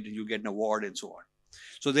felicitated and you'll get an award and so on.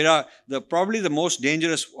 So there are probably the most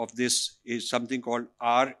dangerous of this is something called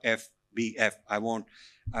RFBF. I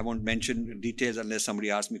won't mention details unless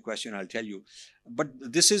somebody asks me a question. I'll tell you. But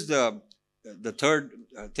this is the third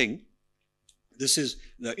thing. This is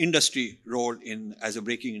the industry role as a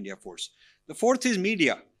Breaking India force. The fourth is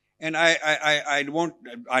media, and I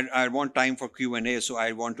want time for Q&A, so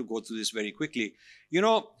I want to go through this very quickly.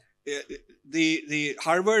 The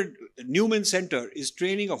Harvard Nehru Center is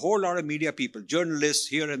training a whole lot of media people, journalists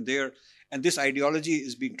here and there, and this ideology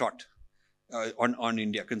is being taught on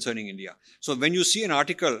India, concerning India. So when you see an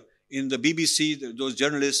article in the BBC, those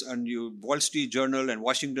journalists, and Wall Street Journal and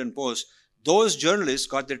Washington Post, those journalists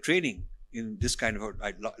got their training in this kind of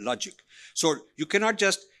logic. So you cannot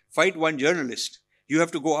just fight one journalist. You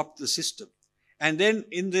have to go up the system. And then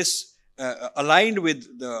in this, aligned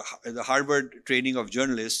with the Harvard training of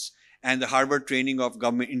journalists and the Harvard training of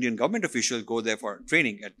Indian government officials go there for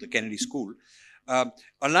training at the Kennedy School.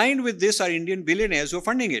 Aligned with this are Indian billionaires who are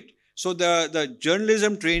funding it. So the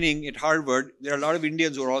journalism training at Harvard, there are a lot of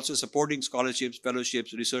Indians who are also supporting scholarships,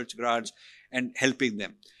 fellowships, research grants, and helping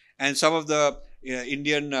them. And some of the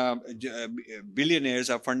Indian billionaires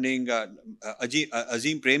are funding,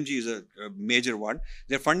 Azim Premji is a major one.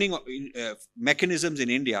 They're funding mechanisms in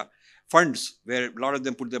India, funds where a lot of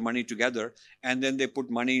them put their money together, and then they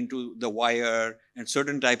put money into The Wire and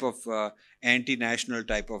certain type of anti-national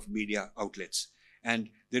type of media outlets. And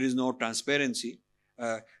there is no transparency.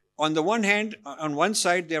 On the one hand, on one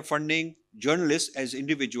side, they are funding journalists as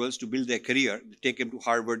individuals to build their career, take them to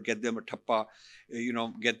Harvard, get them a thappa,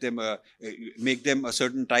 make them a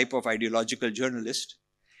certain type of ideological journalist.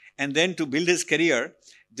 And then to build his career,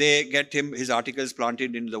 they get him his articles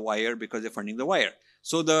planted in The Wire because they're funding The Wire.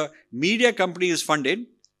 So the media company is funded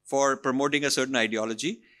for promoting a certain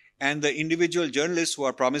ideology, and the individual journalists who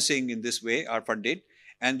are promising in this way are funded,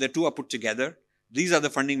 and the two are put together. These are the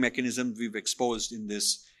funding mechanisms we've exposed in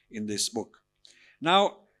this book.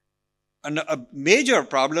 Now, a major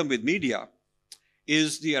problem with media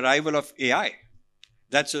is the arrival of AI.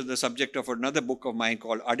 That's the subject of another book of mine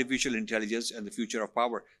called Artificial Intelligence and the Future of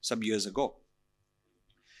Power some years ago.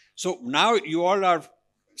 So now you all are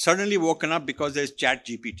suddenly woken up because there's Chat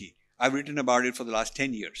GPT. I've written about it for the last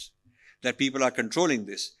 10 years, that people are controlling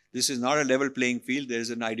this. This is not a level playing field. There is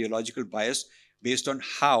an ideological bias based on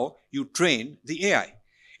how you train the AI.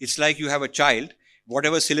 It's like you have a child,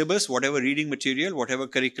 whatever syllabus, whatever reading material, whatever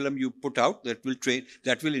curriculum you put out, that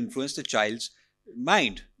will influence the child's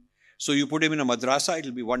mind. So you put him in a madrasa,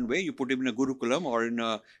 it'll be one way. You put him in a gurukulam or in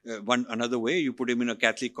another way. You put him in a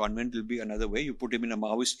Catholic convent, it'll be another way. You put him in a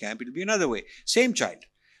Maoist camp, it'll be another way. Same child.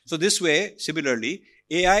 So this way, similarly,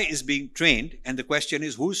 AI is being trained, and the question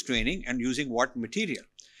is who's training and using what material.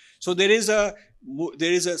 So there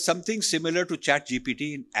is something similar to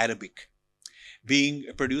ChatGPT in Arabic being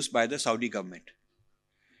produced by the Saudi government,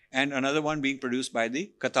 and another one being produced by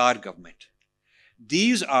the Qatar government.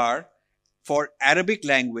 These are for Arabic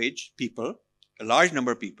language people, a large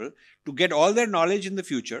number of people, to get all their knowledge in the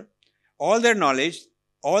future, all their knowledge,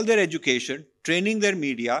 all their education, training their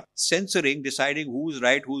media, censoring, deciding who's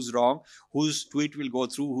right, who's wrong, whose tweet will go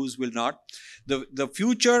through, whose will not. The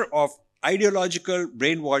future of ideological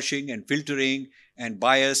brainwashing and filtering and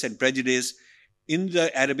bias and prejudice in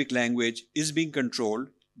the Arabic language is being controlled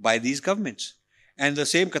by these governments. And the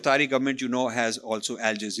same Qatari government, has also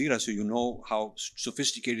Al Jazeera, so you know how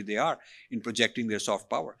sophisticated they are in projecting their soft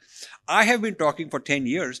power. I have been talking for 10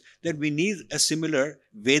 years that we need a similar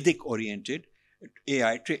Vedic-oriented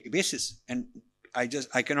AI basis. And I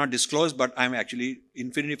cannot disclose, but I'm actually,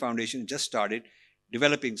 Infinity Foundation just started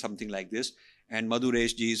developing something like this. And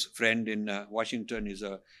Madhuresh ji's friend in Washington is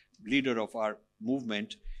a leader of our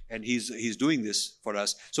movement, and he's doing this for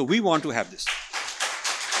us. So we want to have this.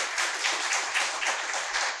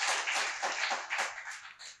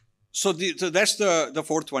 So that's the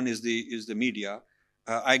fourth one is the media.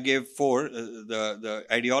 I gave four: the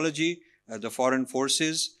ideology, the foreign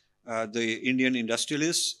forces, the Indian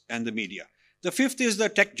industrialists, and the media. The fifth is the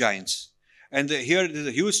tech giants. And here is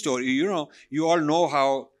a huge story. You all know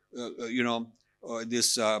how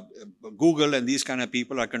this Google and these kind of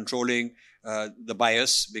people are controlling the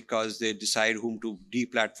bias because they decide whom to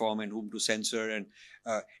deplatform and whom to censor. And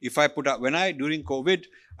if I put out during COVID,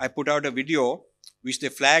 I put out a video which they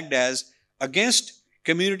flagged as against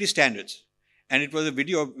community standards. And it was a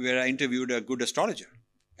video where I interviewed a good astrologer.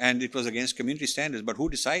 And it was against community standards. But who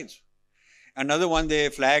decides? Another one they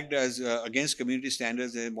flagged as against community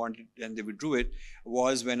standards and they withdrew it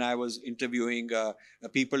was when I was interviewing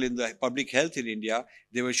people in the public health in India.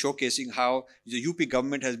 They were showcasing how the UP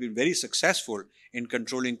government has been very successful in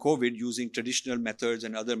controlling COVID using traditional methods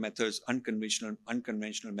and other methods,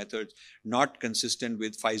 unconventional methods, not consistent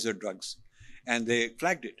with Pfizer drugs. And they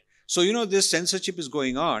flagged it. So, this censorship is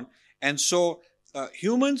going on. And so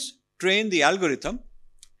humans train the algorithm,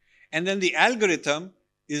 and then the algorithm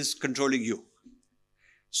is controlling you.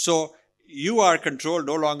 So you are controlled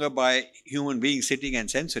no longer by human beings sitting and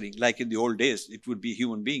censoring. Like in the old days, it would be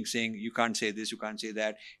human beings saying, you can't say this, you can't say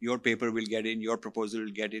that, your paper will get in, your proposal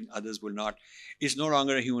will get in, others will not. It's no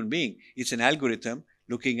longer a human being. It's an algorithm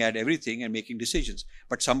looking at everything and making decisions.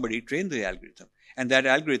 But somebody trained the algorithm. And that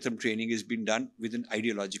algorithm training is being done with an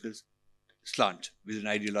ideological slant, with an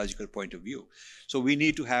ideological point of view. So we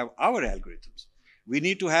need to have our algorithms. We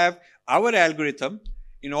need to have our algorithm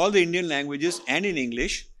in all the Indian languages and in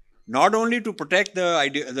English, not only to protect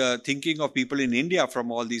the thinking of people in India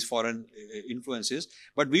from all these foreign influences,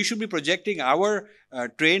 but we should be projecting our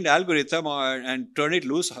trained algorithm and turn it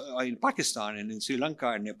loose in Pakistan and in Sri Lanka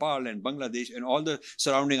and Nepal and Bangladesh and all the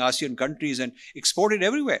surrounding ASEAN countries and export it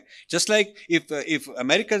everywhere. Just like if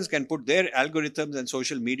Americans can put their algorithms and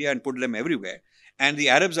social media and put them everywhere, and the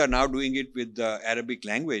Arabs are now doing it with the Arabic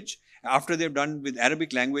language. After they've done with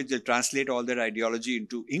Arabic language, they'll translate all their ideology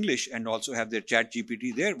into English and also have their Chat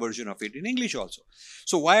GPT, their version of it in English also.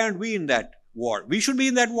 So why aren't we in that war? We should be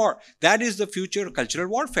in that war. That is the future cultural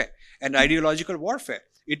warfare and ideological warfare.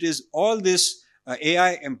 It is all this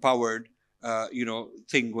AI-empowered,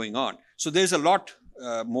 thing going on. So there's a lot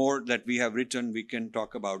more that we have written. We can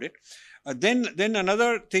talk about it. Then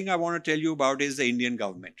another thing I want to tell you about is the Indian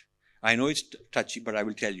government. I know it's touchy, but I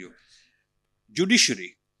will tell you.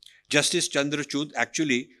 Judiciary. Justice Chandrachud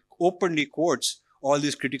actually openly quotes all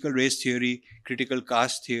this critical race theory, critical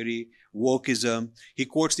caste theory, wokeism. He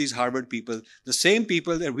quotes these Harvard people. The same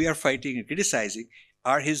people that we are fighting and criticizing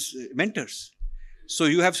are his mentors. So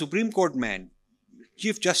you have Supreme Court man,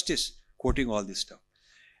 Chief Justice, quoting all this stuff.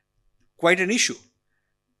 Quite an issue.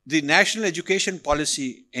 The National Education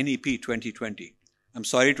Policy, NEP 2020, I'm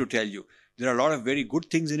sorry to tell you, there are a lot of very good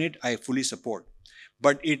things in it I fully support.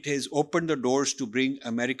 But it has opened the doors to bring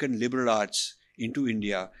American liberal arts into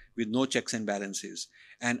India with no checks and balances,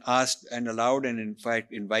 and asked and allowed and in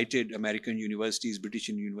fact invited American universities, British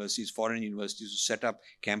universities, foreign universities to set up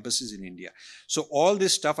campuses in India. So all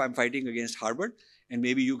this stuff I'm fighting against Harvard, and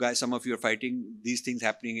maybe you guys, some of you are fighting these things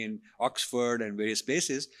happening in Oxford and various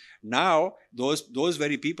places. Now those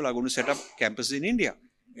very people are going to set up campuses in India.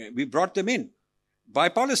 We brought them in by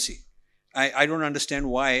policy. I don't understand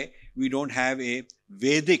why we don't have a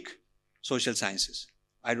Vedic social sciences.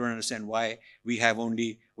 I don't understand why we have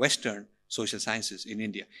only Western social sciences in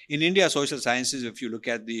India. In India, social sciences, if you look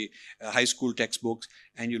at the high school textbooks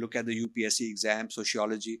and you look at the UPSC exam,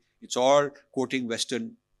 sociology, it's all quoting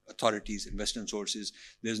Western authorities and Western sources.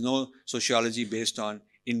 There's no sociology based on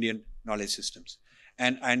Indian knowledge systems.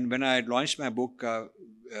 And when I launched my book,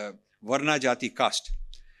 Varna Jati Caste,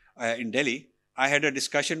 in Delhi, I had a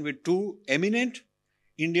discussion with two eminent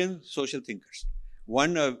Indian social thinkers.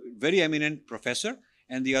 One a very eminent professor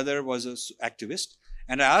and the other was an activist.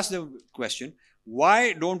 And I asked the question,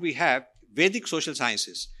 why don't we have Vedic social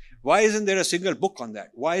sciences? Why isn't there a single book on that?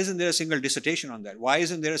 Why isn't there a single dissertation on that? Why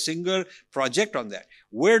isn't there a single project on that?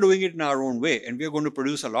 We're doing it in our own way, and we're going to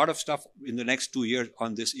produce a lot of stuff in the next 2 years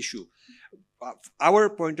on this issue. Our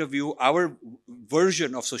point of view, our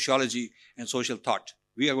version of sociology and social thought,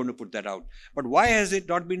 we are going to put that out. But why has it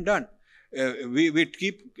not been done? We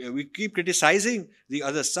keep criticizing the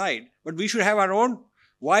other side, but we should have our own.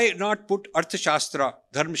 Why not put Arthashastra,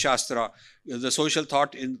 Dharma Shastra, the social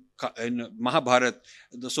thought in Mahabharata,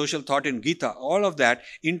 the social thought in Gita, all of that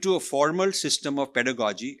into a formal system of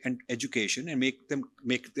pedagogy and education and make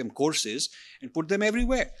them courses and put them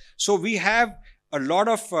everywhere. So we have a lot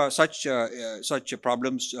of such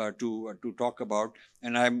problems to talk about,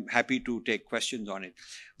 and I'm happy to take questions on it.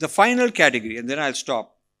 The final category, and then I'll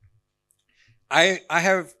stop.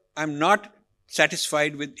 I'm not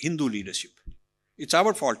satisfied with Hindu leadership. It's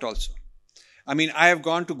our fault also. I mean, I have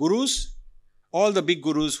gone to gurus, all the big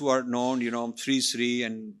gurus who are known, Sri Sri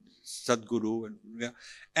and Sadguru,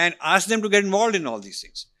 and asked them to get involved in all these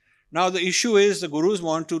things. Now, the issue is the gurus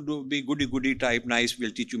want to be goody-goody type, nice,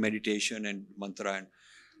 we'll teach you meditation and mantra.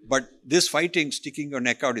 But this fighting, sticking your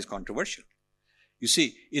neck out is controversial. You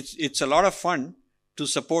see, it's a lot of fun to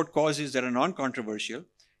support causes that are non-controversial.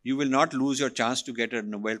 You will not lose your chance to get a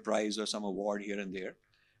Nobel Prize or some award here and there.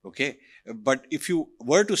 Okay, but if you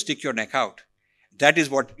were to stick your neck out, that is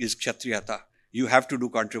what is Kshatriyata. You have to do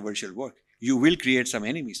controversial work. You will create some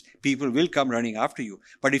enemies. People will come running after you.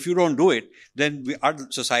 But if you don't do it, then our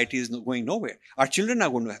society is going nowhere. Our children are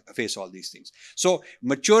going to face all these things. So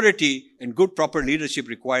maturity and good proper leadership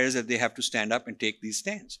requires that they have to stand up and take these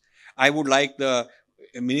stands. I would like the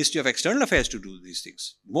Ministry of External Affairs to do these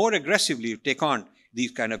things more aggressively, take on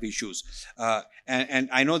these kind of issues. And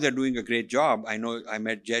I know they're doing a great job. I know I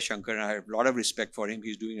met Jay Shankar and I have a lot of respect for him.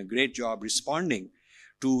 He's doing a great job responding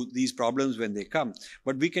to these problems when they come.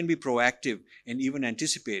 But we can be proactive and even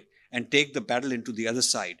anticipate and take the battle into the other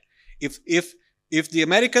side. If the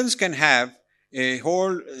Americans can have a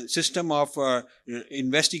whole system of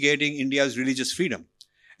investigating India's religious freedom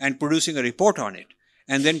and producing a report on it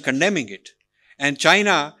and then condemning it, and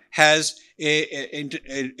China has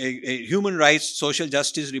a human rights social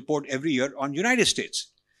justice report every year on United States.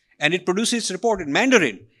 And it produces its report in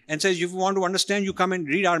Mandarin and says, if you want to understand, you come and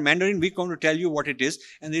read our Mandarin, we're going to tell you what it is.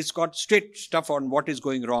 And it's got straight stuff on what is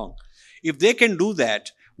going wrong. If they can do that,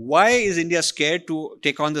 why is India scared to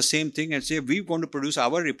take on the same thing and say, we're going to produce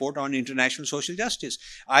our report on international social justice?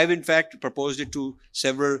 I've in fact proposed it to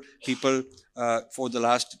several people for the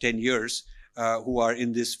last 10 years who are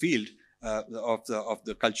in this field. Of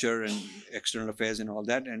the culture and external affairs and all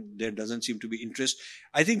that, and there doesn't seem to be interest.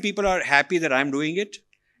 I think people are happy that I'm doing it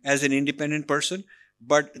as an independent person,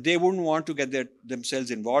 but they wouldn't want to get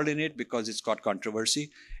themselves involved in it because it's got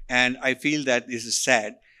controversy. And I feel that this is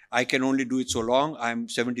sad. I can only do it so long. I'm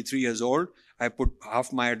 73 years old. I put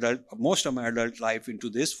most of my adult life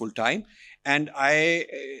into this full time. And I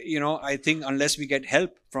think unless we get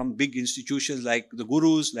help from big institutions like the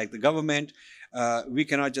gurus, like the government, we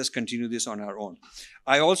cannot just continue this on our own.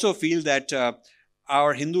 I also feel that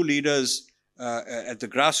our Hindu leaders at the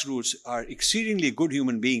grassroots are exceedingly good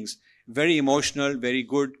human beings, very emotional, very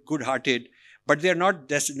good-hearted, but they're not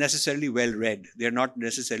necessarily well-read. They're not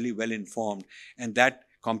necessarily well-informed, and that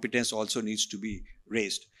competence also needs to be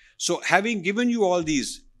raised. So having given you all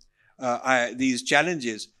these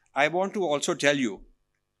challenges, I want to also tell you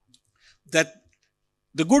that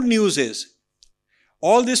the good news is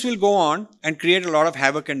all this will go on and create a lot of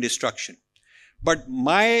havoc and destruction. But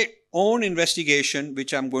my own investigation,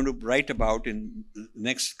 which I'm going to write about in the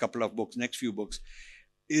next few books,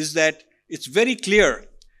 is that it's very clear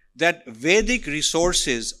that Vedic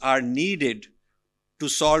resources are needed to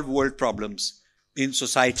solve world problems in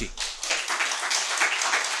society.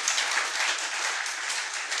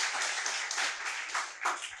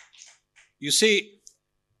 You see,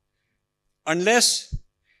 unless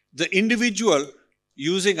the individual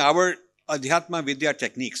using our Adhyatma Vidya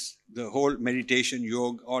techniques, the whole meditation,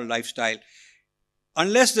 yoga, all lifestyle,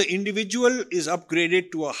 unless the individual is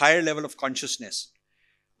upgraded to a higher level of consciousness,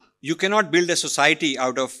 you cannot build a society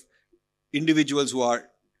out of individuals who are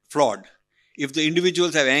flawed. If the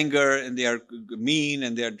individuals have anger and they are mean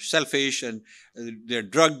and they are selfish and they're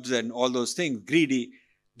drugged and all those things, greedy,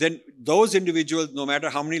 then those individuals, no matter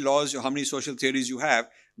how many laws or how many social theories you have,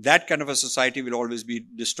 that kind of a society will always be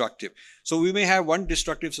destructive. So we may have one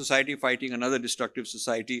destructive society fighting another destructive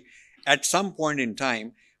society. At some point in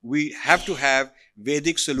time, we have to have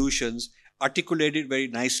Vedic solutions articulated very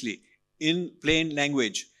nicely in plain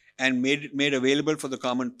language and made available for the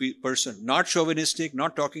common person. Not chauvinistic,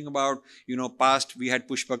 not talking about, past, we had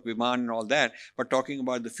Pushpak Viman and all that, but talking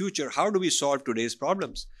about the future. How do we solve today's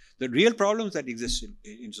problems? The real problems that exist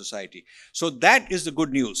in society. So that is the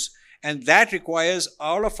good news. And that requires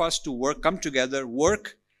all of us to come together,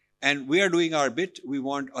 work, and we are doing our bit. We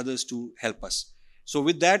want others to help us. So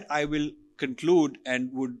with that, I will conclude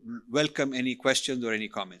and would welcome any questions or any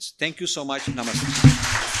comments. Thank you so much. Namaste.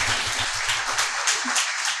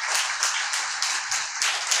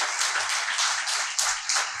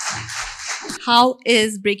 How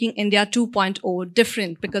is Breaking India 2.0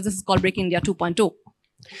 different? Because this is called Breaking India 2.0.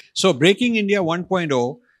 So Breaking India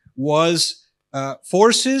 1.0 was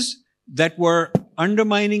forces that were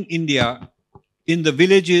undermining India in the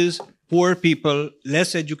villages, poor people,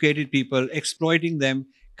 less educated people, exploiting them,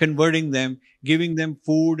 converting them, giving them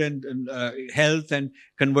food and health and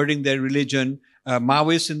converting their religion,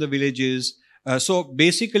 Maoists in the villages. So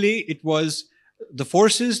basically it was the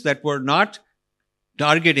forces that were not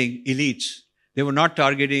targeting elites. They were not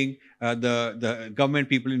targeting the government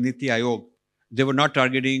people in Niti Aayog. They were not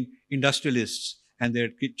targeting industrialists and their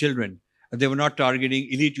children. They were not targeting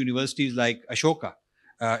elite universities like Ashoka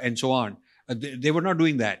and so on. They were not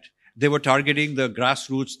doing that. They were targeting the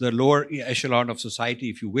grassroots, the lower echelon of society,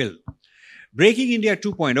 if you will. Breaking India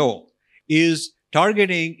 2.0 is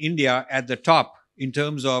targeting India at the top in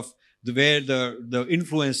terms of where the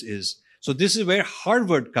influence is. So this is where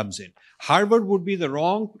Harvard comes in. Harvard would be the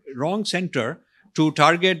wrong center to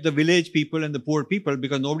target the village people and the poor people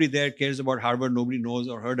because nobody there cares about Harvard. Nobody knows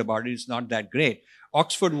or heard about it. It's not that great.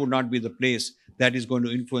 Oxford would not be the place that is going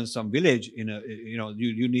to influence some village.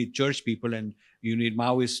 You need church people and you need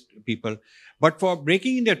Maoist people. But for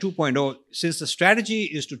Breaking India 2.0, since the strategy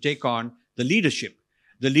is to take on the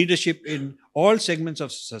leadership in all segments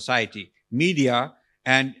of society, media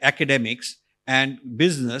and academics and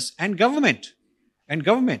business and government.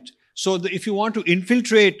 So if you want to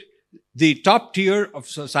infiltrate the top tier of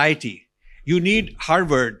society, you need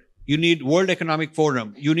Harvard, you need World Economic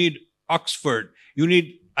Forum, you need Oxford, you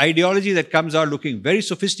need ideology that comes out looking very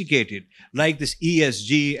sophisticated, like this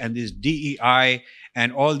ESG and this DEI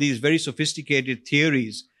and all these very sophisticated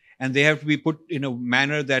theories. And they have to be put in a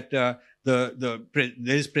manner that there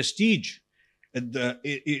is prestige.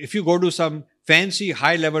 If you go to some fancy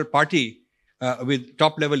high-level party with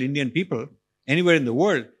top-level Indian people anywhere in the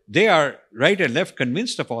world, they are right and left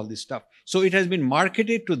convinced of all this stuff. So it has been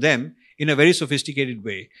marketed to them in a very sophisticated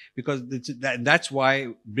way because that's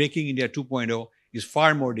why Breaking India 2.0 is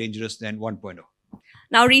far more dangerous than 1.0.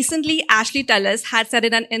 Now, recently, Ashley Tellis had said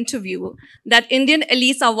in an interview that Indian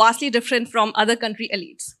elites are vastly different from other country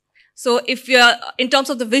elites. So if you're, in terms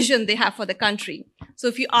of the vision they have for the country. So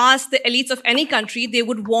if you ask the elites of any country, they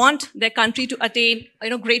would want their country to attain,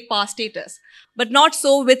 great power status, but not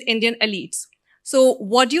so with Indian elites. So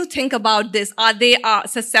what do you think about this? Are they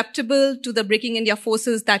susceptible to the Breaking India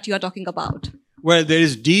forces that you are talking about? Well, there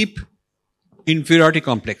is deep inferiority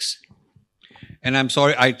complex. And I'm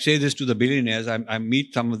sorry, I say this to the billionaires. I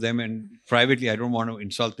meet some of them and privately, I don't want to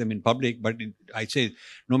insult them in public, but I say,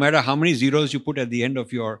 no matter how many zeros you put at the end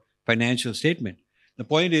of your financial statement, the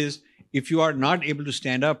point is, if you are not able to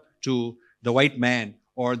stand up to the white man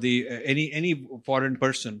or any foreign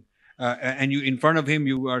person, and you in front of him,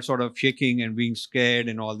 you are sort of shaking and being scared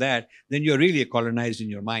and all that, then you're really colonized in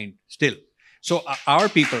your mind still. So our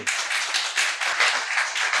people...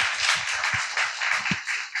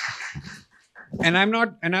 And I'm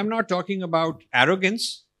not talking about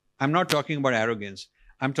arrogance. I'm talking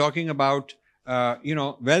about,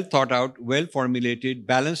 well thought out, well formulated,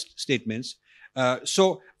 balanced statements.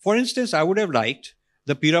 So, for instance, I would have liked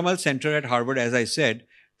the Piramal Center at Harvard, as I said,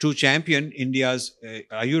 to champion India's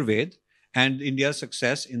Ayurveda and India's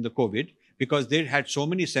success in the COVID, because they had so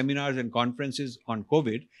many seminars and conferences on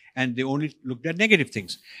COVID, and they only looked at negative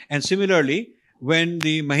things. And similarly, when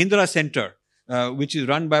the Mahindra Center, which is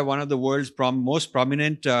run by one of the world's most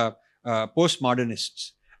prominent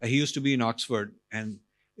postmodernists, he used to be in Oxford, and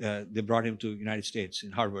they brought him to United States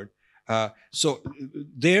in Harvard. So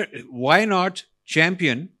why not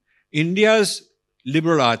champion India's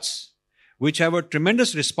liberal arts, which have a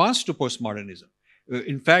tremendous response to postmodernism?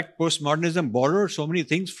 In fact, postmodernism borrowed so many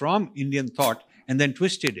things from Indian thought and then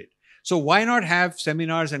twisted it. So why not have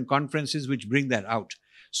seminars and conferences which bring that out?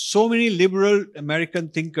 So many liberal American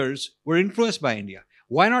thinkers were influenced by India.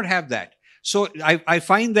 Why not have that? So I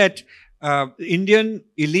find that Indian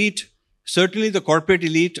elite, certainly the corporate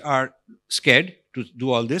elite, are scared to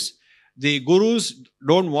do all this. The gurus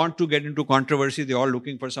don't want to get into controversy. They're all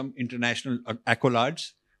looking for some international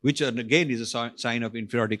accolades, which again is a sign of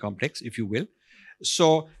inferiority complex, if you will.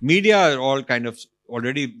 So media are all kind of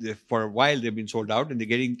already, for a while, they've been sold out and they're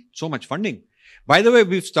getting so much funding. By the way,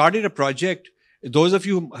 we've started a project. Those of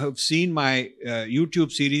you who have seen my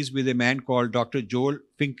YouTube series with a man called Dr. Joel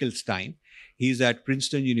Finkelstein. He's at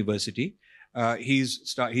Princeton University.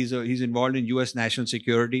 He's involved in U.S. national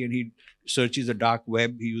security, and he searches the dark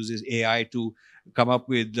web. He uses AI to come up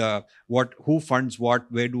with who funds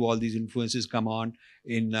what, where do all these influences come on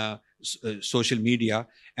in social media.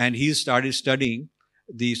 And he started studying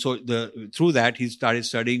through that he started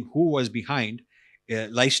studying who was behind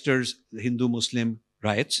Leicester's Hindu-Muslim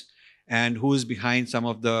riots, and who is behind some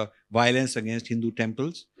of the violence against Hindu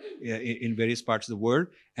temples in various parts of the world,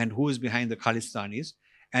 and who is behind the Khalistanis.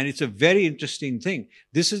 And it's a very interesting thing.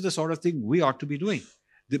 This is the sort of thing we ought to be doing.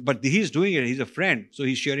 But he's doing it. He's a friend. So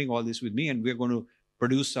he's sharing all this with me, and we're going to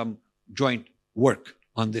produce some joint work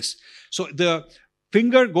on this. So the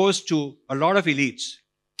finger goes to a lot of elites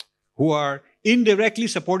who are indirectly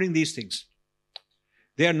supporting these things.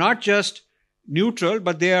 They are not just neutral,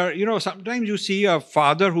 but they are, sometimes you see a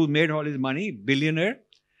father who made all his money, billionaire,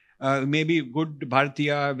 maybe good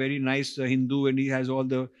Bharatiya, very nice Hindu, and he has all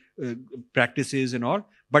the practices and all,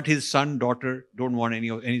 but his son, daughter don't want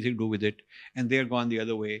anything to do with it, and they're gone the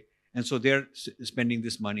other way, and so they're spending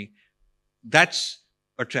this money. That's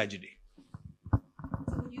a tragedy.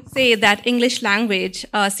 You say that English language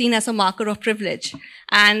seen as a marker of privilege,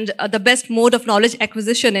 and the best mode of knowledge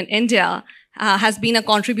acquisition in India has been a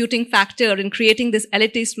contributing factor in creating this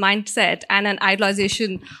elitist mindset and an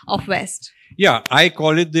idolization of West. Yeah, I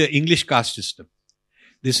call it the English caste system.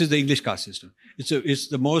 This is the English caste system. It's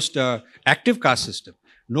the most active caste system.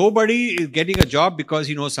 Nobody is getting a job because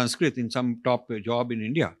he knows Sanskrit in some top job in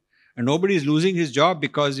India. And nobody is losing his job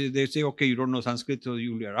because they say, okay, you don't know Sanskrit, so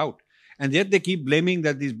you are out. And yet they keep blaming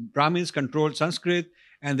that these Brahmins control Sanskrit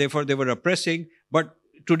and therefore they were oppressing. But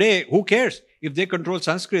today, who cares if they control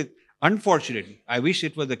Sanskrit? Unfortunately, I wish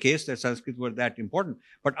it was the case that Sanskrit were that important,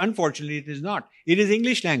 but unfortunately it is not. It is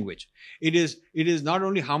English language. It is not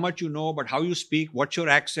only how much you know, but how you speak, what's your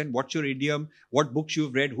accent, what's your idiom, what books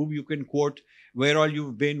you've read, whom you can quote, where all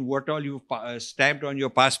you've been, what all you've stamped on your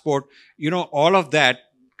passport. All of that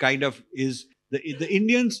kind of is the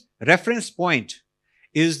Indians' reference point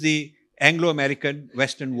is the Anglo-American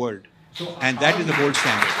Western world. And that is the gold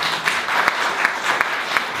standard.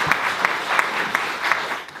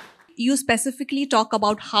 You specifically talk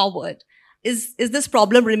about Harvard. Is this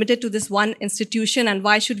problem limited to this one institution, and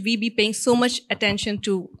why should we be paying so much attention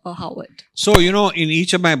to Harvard? So, in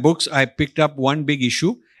each of my books, I picked up one big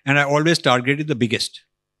issue, and I always targeted the biggest.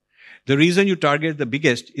 The reason you target the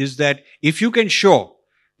biggest is that if you can show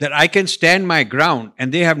that I can stand my ground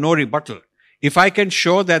and they have no rebuttal, if I can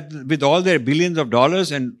show that with all their billions of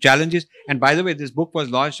dollars and challenges, and by the way, this book was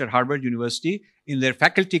launched at Harvard University in their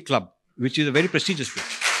faculty club, which is a very prestigious book.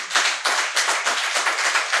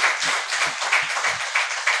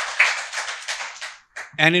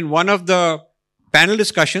 And in one of the panel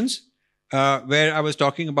discussions, where I was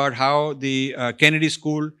talking about how the Kennedy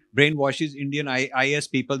School brainwashes Indian IS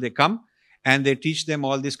people, they come and they teach them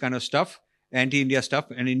all this kind of stuff, anti-India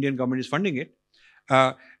stuff, and Indian government is funding it.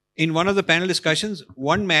 In one of the panel discussions,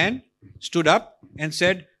 one man stood up and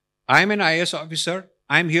said, I'm an IS officer,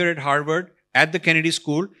 I'm here at Harvard, at the Kennedy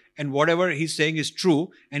School, and whatever he's saying is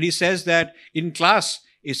true. And he says that in class,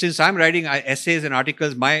 since I'm writing essays and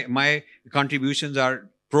articles, my contributions are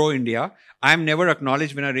pro-India. I'm never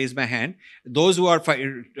acknowledged when I raise my hand. Those who are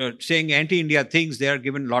saying anti-India things, they are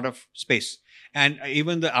given a lot of space. And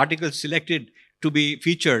even the articles selected to be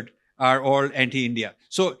featured are all anti-India.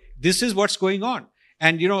 So this is what's going on.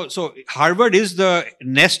 And, so Harvard is the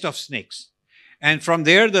nest of snakes. And from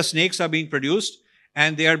there, the snakes are being produced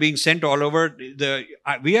and they are being sent all over.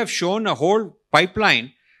 We have shown a whole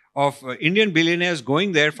pipeline of Indian billionaires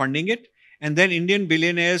going there, funding it. and then Indian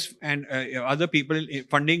billionaires and other people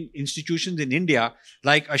funding institutions in India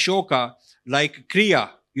like Ashoka, like Kriya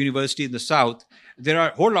University in the south. There are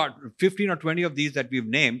a whole lot, 15 or 20 of these that we've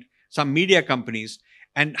named, some media companies,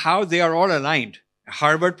 and how they are all aligned.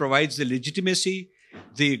 Harvard provides the legitimacy,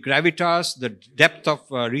 the gravitas, the depth of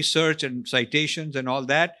research and citations and all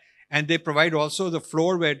that. And they provide also the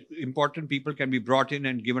floor where important people can be brought in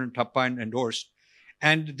and given tappa and endorsed.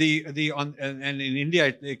 And and in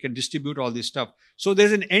India, they can distribute all this stuff. So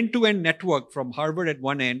there's an end-to-end network from Harvard at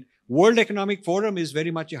one end. World Economic Forum is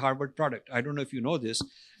very much a Harvard product. I don't know if you know this,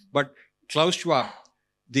 but Klaus Schwab,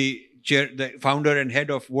 the founder and head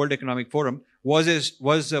of World Economic Forum, was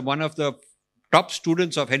one of the top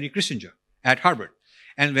students of Henry Kissinger at Harvard.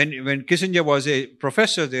 And when Kissinger was a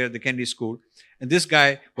professor there at the Kennedy School, and this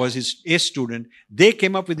guy was his ace student, they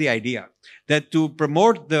came up with the idea that to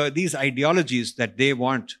promote these ideologies that they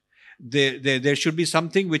want, there should be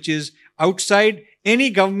something which is outside any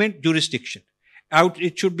government jurisdiction.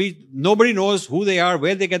 It should be, nobody knows who they are,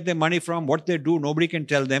 where they get their money from, what they do, nobody can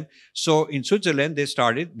tell them. So in Switzerland, they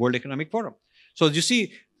started World Economic Forum. So you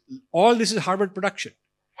see, all this is Harvard production.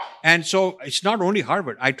 And so it's not only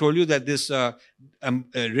Harvard. I told you that this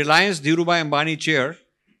Reliance Dhirubhai Ambani chair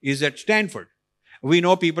is at Stanford. We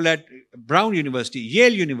know people at Brown University,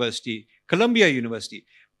 Yale University, Columbia University,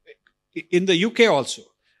 in the UK also.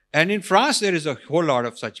 And in France, there is a whole lot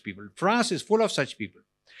of such people. France is full of such people.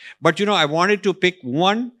 But, you know, I wanted to pick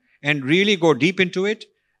one and really go deep into it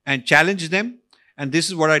and challenge them. And this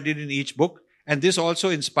is what I did in each book. And this also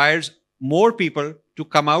inspires more people to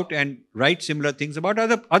come out and write similar things about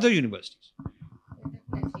other universities.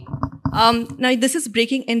 Now, this is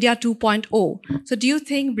Breaking India 2.0. So do you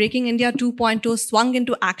think Breaking India 2.0 swung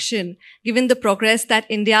into action given the progress that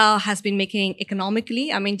India has been making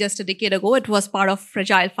economically? I mean, just a decade ago, it was part of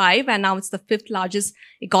Fragile Five, and now it's the 5th largest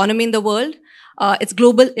economy in the world. Its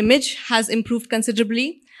global image has improved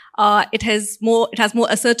considerably. It has more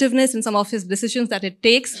assertiveness in some of its decisions that it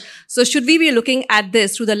takes. So should we be looking at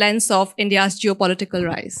this through the lens of India's geopolitical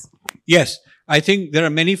rise? Yes, I think there are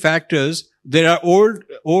many factors. There are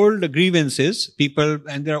old grievances,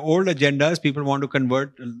 and there are old agendas. People want to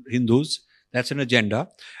convert Hindus. That's an agenda.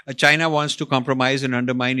 China wants to compromise and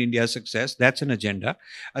undermine India's success. That's an agenda.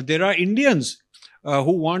 There are Indians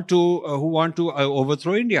who want to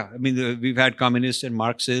overthrow India. I mean, we've had communists and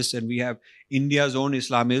Marxists, and we have India's own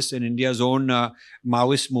Islamists and India's own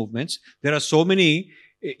Maoist movements. There are so many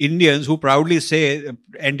Indians who proudly say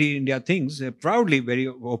anti-India things, proudly, very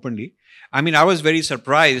openly. I mean, I was very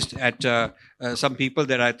surprised at some people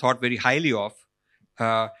that I thought very highly of,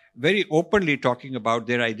 very openly talking about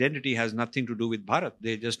their identity has nothing to do with Bharat.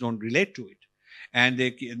 They just don't relate to it. And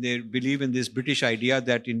they believe in this British idea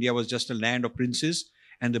that India was just a land of princes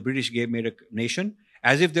and the British made a nation,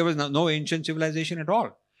 as if there was no ancient civilization at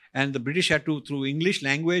all. And the British had to, through English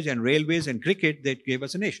language and railways and cricket, they gave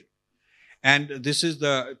us a nation. And this is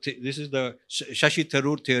the Shashi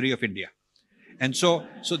Tharoor theory of India. And so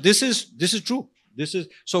this is true.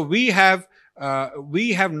 So we have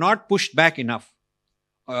not pushed back enough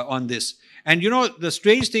on this. And you know, the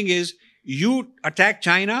strange thing is, you attack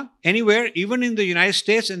China anywhere, even in the United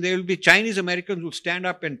States, and there will be Chinese Americans who will stand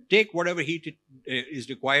up and take whatever heat is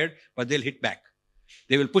required, but they'll hit back.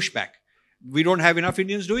 They will push back. We don't have enough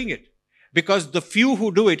Indians doing it because the few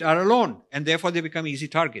who do it are alone, and therefore they become easy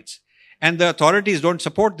targets. And the authorities don't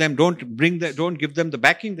support them, don't give them the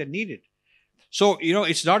backing they needed. So, you know,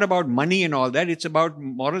 it's not about money and all that. It's about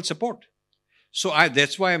moral support. So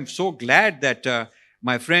that's why I'm so glad that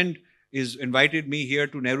my friend is invited me here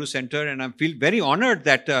to Nehru Center, and I feel very honored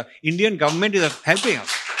that Indian government is helping us.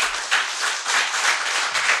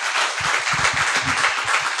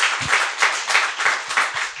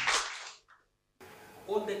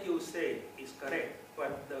 All that you say is correct,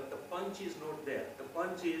 but the punch is not there. The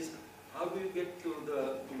punch is, how do you get to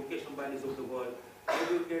the Mukesh Ambanis of the world? How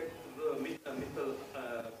do you get to the Mittal?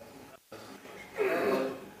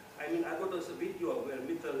 I mean, I got a video where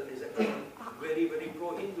Mittal is actually very, very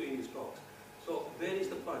pro-Hindu in his talks. So where is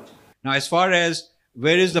the punch? Now, as far as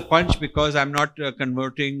where is the punch, because I'm not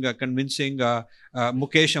convincing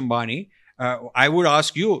Mukesh Ambani, I would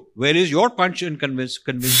ask you, where is your punch in convincing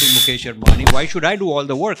Mukesh Ambani? Why should I do all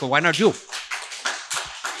the work? Or why not you?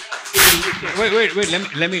 Wait,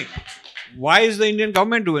 let me. Why is the Indian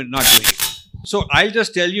government not doing it? So I'll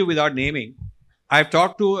just tell you without naming. I've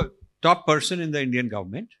talked to a top person in the Indian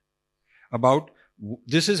government about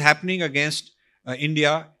this is happening against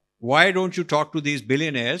India. Why don't you talk to these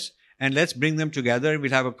billionaires and let's bring them together and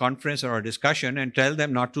we'll have a conference or a discussion and tell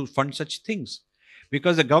them not to fund such things?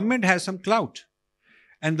 Because the government has some clout.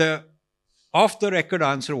 And the off-the-record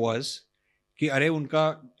answer was, कि अरे उनका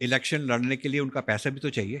election लड़ने के लिए उनका पैसा भी तो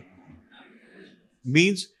चाहिए.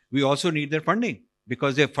 Means we also need their funding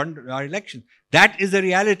because they fund our election. That is the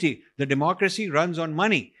reality. The democracy runs on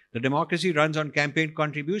money. The democracy runs on campaign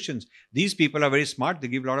contributions. These people are very smart. They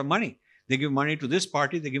give a lot of money. They give money to this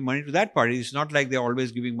party. They give money to that party. It's not like they're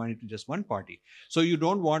always giving money to just one party. So you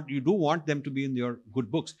do want them to be in your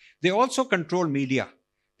good books. They also control media.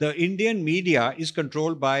 The Indian media is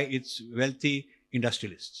controlled by its wealthy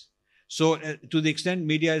industrialists. So to the extent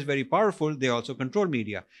media is very powerful, they also control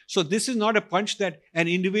media. So this is not a punch that an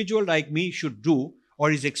individual like me should do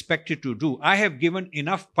or is expected to do. I have given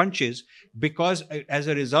enough punches because as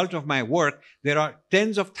a result of my work, there are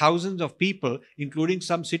tens of thousands of people, including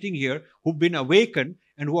some sitting here, who've been awakened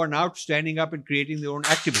and who are now standing up and creating their own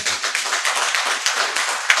activism.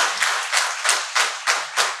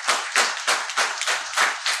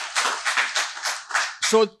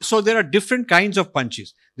 So there are different kinds of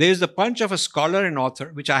punches. There is the punch of a scholar and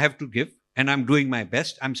author, which I have to give, and I'm doing my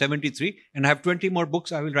best. I'm 73, and I have 20 more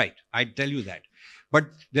books I will write. I tell you that. But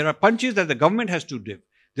there are punches that the government has to give.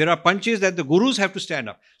 There are punches that the gurus have to stand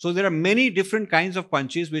up. So there are many different kinds of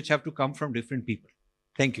punches which have to come from different people.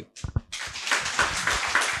 Thank you.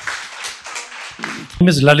 My name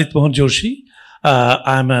is Lalit Mohan Joshi.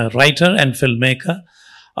 I'm a writer and filmmaker.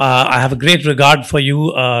 I have a great regard for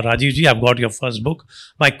you, Rajiv ji. I've got your first book.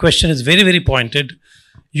 My question is very, very pointed.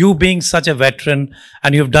 You being such a veteran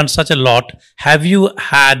and you've done such a lot, have you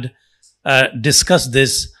had discussed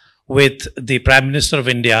this with the Prime Minister of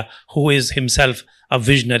India, who is himself a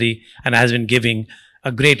visionary and has been giving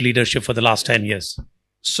a great leadership for the last 10 years?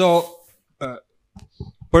 So,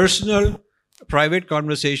 personal, private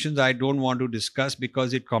conversations I don't want to discuss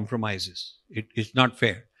because it compromises. It's not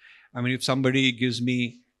fair. I mean, if somebody gives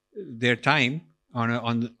me their time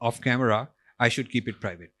on off camera, I should keep it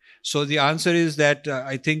private. So the answer is that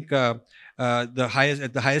I think at the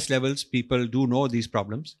highest levels, people do know these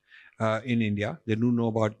problems in India. They do know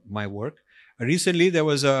about my work. Recently, there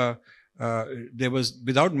was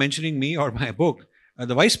without mentioning me or my book,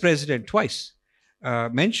 the Vice President twice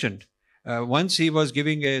mentioned. Once he was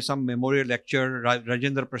giving some memorial lecture,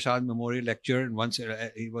 Rajendra Prasad memorial lecture, and once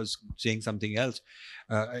he was saying something else.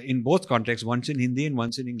 In both contexts, once in Hindi and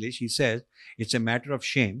once in English, he says it's a matter of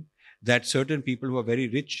shame that certain people who are very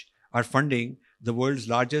rich are funding the world's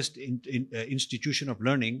largest institution of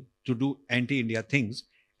learning to do anti-India things.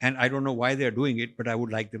 And I don't know why they are doing it, but I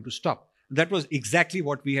would like them to stop. That was exactly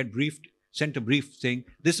what we had sent a brief saying,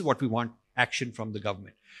 this is what we want, action from the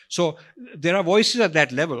government. So there are voices at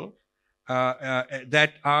that level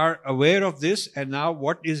that are aware of this, and now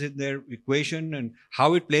what is in their equation and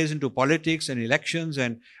how it plays into politics and elections.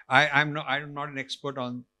 And I'm not an expert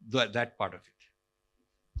on that part of it.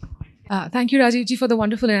 Thank you, Rajiv ji, for the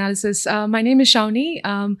wonderful analysis. My name is Shawnee.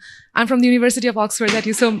 I'm from the University of Oxford that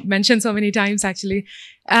you mentioned so many times, actually.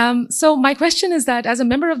 So my question is that as a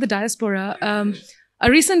member of the diaspora,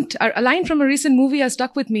 a line from a recent movie has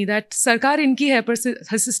stuck with me that Sarkar inki hai, par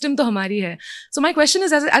system to hamari hai. So my question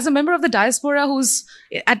is, as a member of the diaspora who's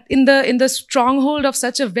in the stronghold of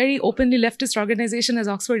such a very openly leftist organization as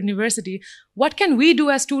Oxford University, what can we do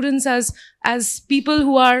as students, as people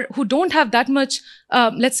who don't have that much,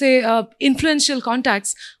 let's say, influential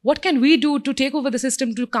contacts? What can we do to take over the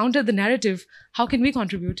system, to counter the narrative? How can we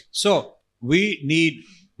contribute? So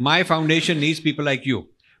my foundation needs people like you.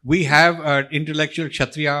 We have an intellectual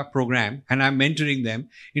Kshatriya program, and I'm mentoring them.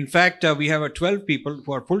 In fact, we have 12 people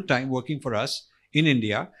who are full-time working for us in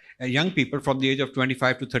India, young people from the age of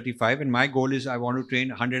 25 to 35. And my goal is I want to train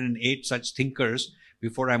 108 such thinkers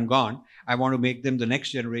before I'm gone. I want to make them the next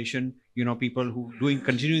generation, people who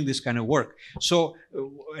continuing this kind of work. So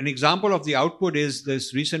an example of the output is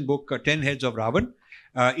this recent book, 10 Heads of Ravan.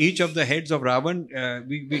 Each of the heads of Ravan,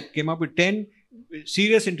 we came up with 10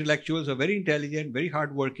 serious intellectuals who are very intelligent, very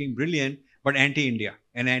hardworking, brilliant, but anti-India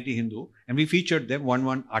and anti-Hindu. And we featured them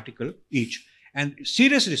one article each. And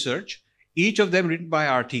serious research, each of them written by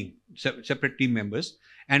our team, separate team members.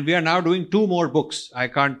 And we are now doing 2 more books. I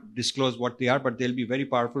can't disclose what they are, but they'll be very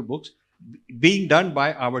powerful books being done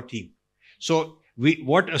by our team. So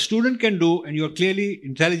what a student can do, and you're clearly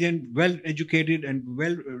intelligent, well-educated, and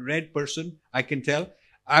well-read person, I can tell.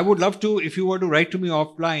 I would love to, if you were to write to me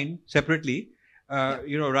offline separately,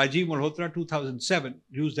 Rajiv Malhotra 2007,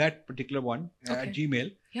 use that particular one at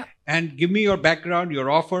Gmail, and give me your background,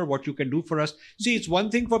 your offer, what you can do for us. See, it's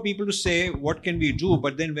one thing for people to say, what can we do?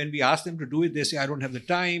 But then when we ask them to do it, they say, I don't have the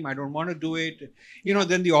time, I don't want to do it.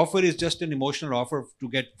 Then the offer is just an emotional offer to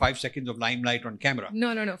get 5 seconds of limelight on camera.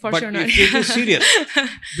 No, for but sure not. It is serious.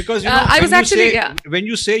 Because, when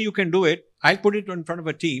you say you can do it, I'll put it in front of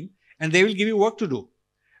a team and they will give you work to do.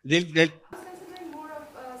 They'll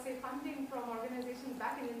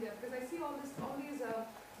all these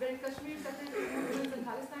very Kashmir separatist movements and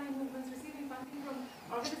Palestinian movements receiving funding from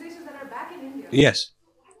organizations that are back in India. Yes.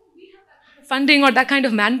 Funding or that kind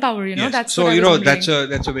of manpower, Yes. That's so what I was wondering.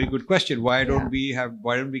 that's a very good question. Why don't Yeah.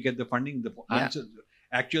 why don't we get the funding? The Yeah.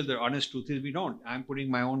 answer, the honest truth is we don't. I'm putting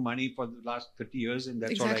my own money for the last 30 years, and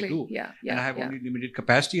that's Exactly. all I do. Yeah. And I have yeah. only limited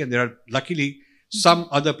capacity, and there are luckily some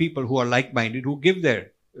other people who are like-minded who give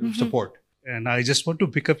their support. And I just want to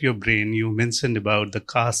pick up your brain. You mentioned about the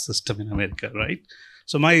caste system in America, right?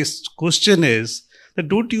 So my question is that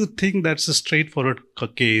don't you think that's a straightforward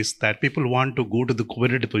case that people want to go to the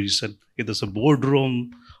coveted position, either it's a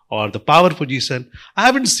boardroom or the power position? I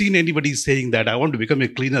haven't seen anybody saying that I want to become a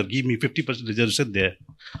cleaner, give me 50% reservation there.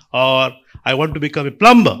 Or I want to become a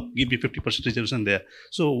plumber, give me 50% reservation there.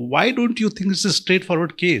 So why don't you think it's a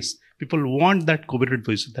straightforward case? People want that coveted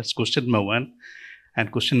position. That's question number one.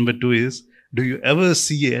 And question number two is, do you ever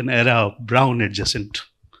see an era of brown adjacent?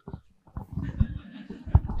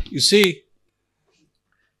 You see,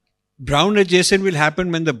 brown adjacent will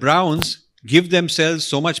happen when the browns give themselves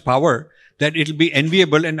so much power that it'll be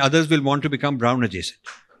enviable and others will want to become brown adjacent.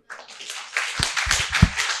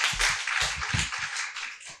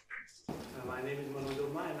 My name is Manoj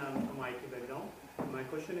Verma and I'm from IT background. My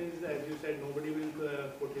question is, as you said, nobody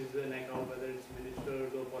will put his neck out, whether it's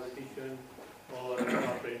ministers or politicians or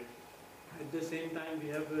corporate. At the same time, we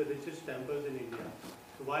have the richest temples in India.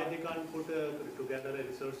 So why they can't put together a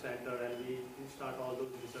research center and we start all those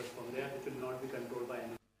research from there, which will not be controlled by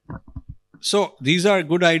anyone? So these are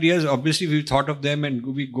good ideas. Obviously, we've thought of them and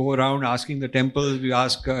we go around asking the temples. We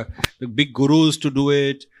ask the big gurus to do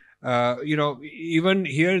it. Even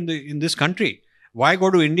here in this country, why go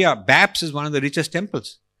to India? BAPS is one of the richest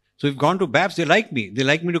temples. So we've gone to BAPS. They like me. They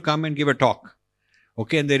like me to come and give a talk.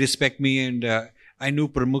 Okay, and they respect me. And I knew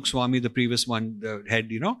Pramukh Swami, the previous one, the head.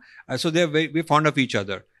 So we're fond of each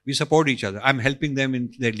other. We support each other. I'm helping them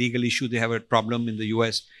in their legal issue. They have a problem in the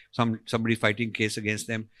US. Somebody fighting case against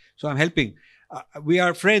them. So I'm helping. We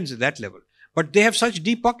are friends at that level. But they have such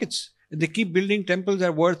deep pockets. They keep building temples that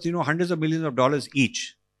are worth, hundreds of millions of dollars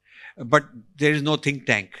each. But there is no think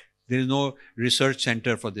tank. There is no research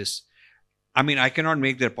center for this. I mean, I cannot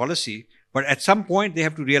make their policy. But at some point, they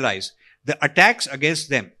have to realize the attacks against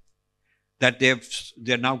them that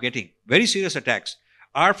they're now getting, very serious attacks,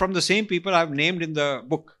 are from the same people I've named in the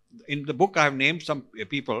book. In the book, I've named some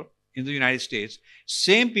people in the United States.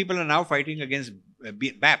 Same people are now fighting against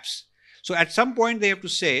BAPS. So at some point, they have to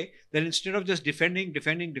say that instead of just defending,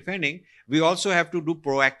 we also have to do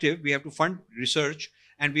proactive. We have to fund research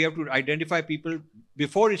and we have to identify people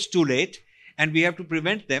before it's too late. And we have to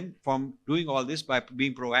prevent them from doing all this by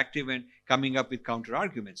being proactive and coming up with counter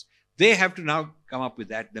arguments. They have to now come up with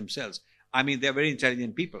that themselves. I mean, they're very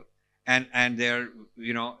intelligent people and they're,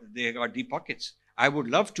 they got deep pockets. I would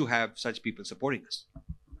love to have such people supporting us.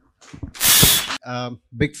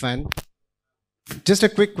 Big fan. Just a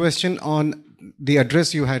quick question on the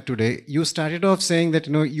address you had today. You started off saying that,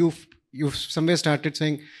 you somewhere started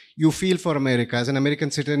saying you feel for America. As an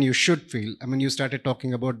American citizen, you should feel. I mean, you started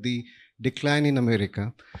talking about the decline in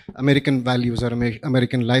America, American values or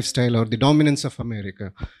American lifestyle or the dominance of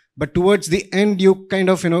America. But towards the end, you kind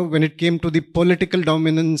of, when it came to the political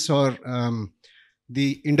dominance or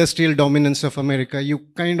the industrial dominance of America, you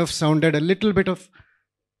kind of sounded a little bit of,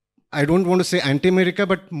 I don't want to say anti-America,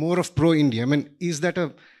 but more of pro-India. I mean, is that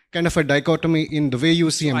a kind of a dichotomy in the way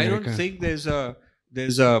you see America? I don't think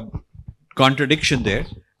there's a contradiction there.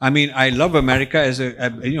 I mean, I love America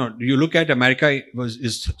you look at America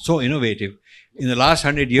is so innovative. In the last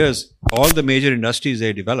 100 years, all the major industries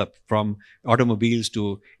they developed, from automobiles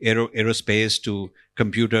to aerospace to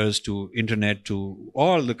computers to internet to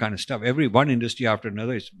all the kind of stuff. Every one industry after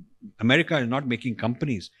another. America is not making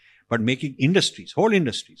companies, but making industries, whole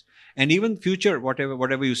industries. And even future,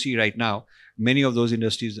 whatever you see right now, many of those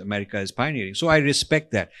industries America is pioneering. So I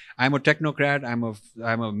respect that. I'm a technocrat. I'm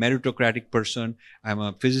a meritocratic person. I'm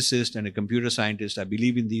a physicist and a computer scientist. I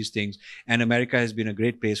believe in these things. And America has been a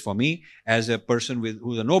great place for me as a person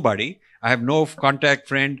who's a nobody. I have no contact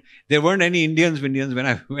friend. There weren't any Indians when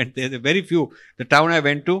I went there. There were very few. The town I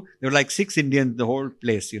went to, there were like 6 Indians, the whole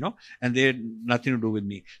place, and they had nothing to do with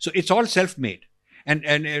me. So it's all self-made.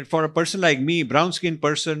 And for a person like me, brown-skinned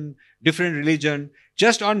person, different religion,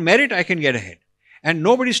 just on merit, I can get ahead. And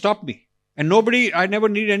nobody stopped me. And I never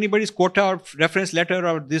needed anybody's quota or reference letter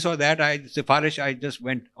or this or that. I just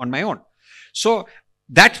went on my own. So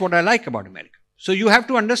that's what I like about America. So you have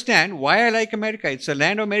to understand why I like America. It's a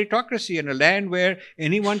land of meritocracy and a land where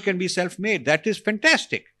anyone can be self-made. That is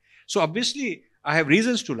fantastic. So obviously, I have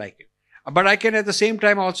reasons to like it. But I can at the same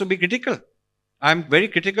time also be critical. I'm very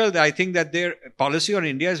critical that I think that their policy on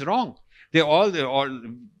India is wrong. They all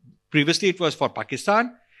previously it was for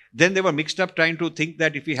Pakistan. Then they were mixed up trying to think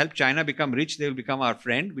that if we help China become rich, they will become our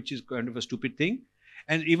friend, which is kind of a stupid thing.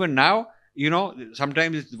 And even now,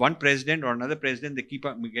 sometimes it's one president or another president, they keep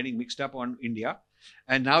getting mixed up on India.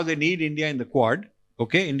 And now they need India in the Quad.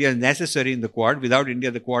 Okay, India is necessary in the Quad. Without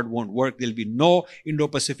India, the Quad won't work. There'll be no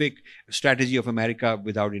Indo-Pacific strategy of America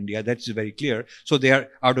without India. That's very clear. So they are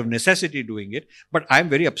out of necessity doing it. But I'm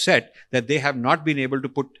very upset that they have not been able to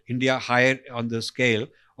put India higher on the scale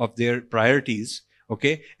of their priorities.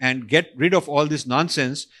 Okay, and get rid of all this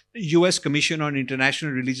nonsense. The U.S. Commission on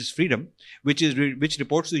International Religious Freedom, which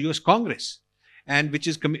reports to the U.S. Congress, and which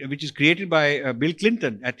is created by Bill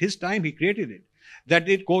Clinton. At his time, he created it. That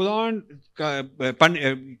it goes on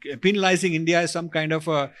penalizing India as some kind of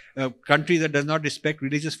a country that does not respect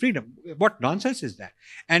religious freedom. What nonsense is that?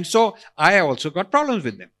 And so I also got problems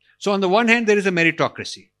with them. So on the one hand, there is a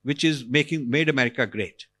meritocracy, which is made America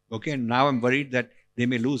great. Okay, and now I'm worried that they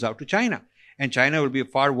may lose out to China. And China will be a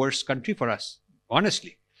far worse country for us,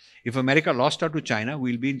 honestly. If America lost out to China,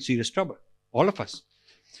 we'll be in serious trouble, all of us.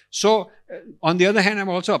 So, on the other hand, I'm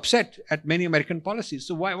also upset at many American policies.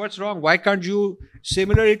 So, what's wrong? Why can't you,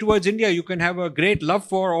 similarly towards India, you can have a great love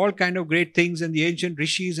for all kind of great things and the ancient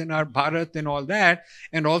rishis and our Bharat and all that,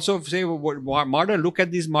 and also say, look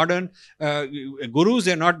at these modern gurus,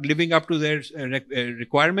 they're not living up to their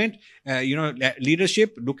requirement,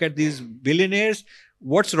 leadership. Look at these billionaires.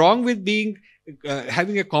 What's wrong with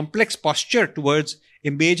having a complex posture towards a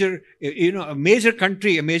major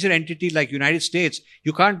country, a major entity like United States?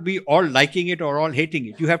 You can't be all liking it or all hating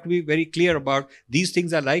it. You have to be very clear about these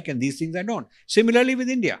things I like and these things I don't. Similarly with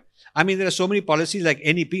India. I mean, there are so many policies like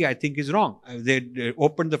NEP, I think is wrong. They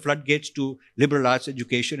opened the floodgates to liberal arts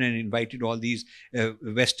education and invited all these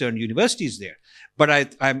Western universities there.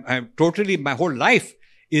 But I'm totally, my whole life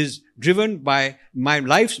is driven by, my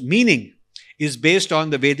life's meaning is based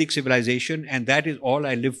on the Vedic civilization, and that is all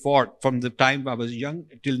I live for from the time I was young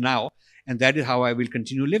till now, and that is how I will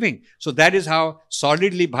continue living. So that is how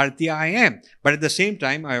solidly Bharatiya I am. But at the same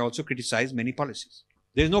time, I also criticize many policies.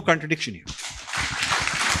 There is no contradiction here.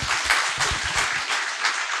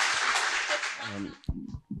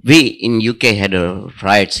 We in UK had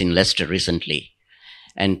riots in Leicester recently,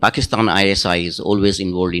 and Pakistan ISI is always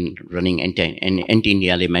involved in running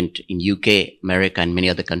anti-India element in UK, America, and many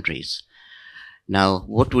other countries. Now,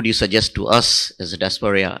 what would you suggest to us as a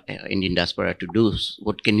diaspora, Indian diaspora, to do?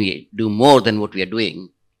 What can we do more than what we are doing,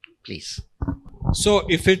 please? So,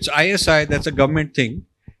 if it's ISI, that's a government thing,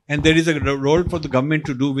 and there is a role for the government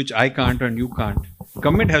to do which I can't and you can't.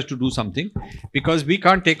 Government has to do something, because we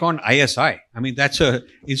can't take on ISI. I mean, that's an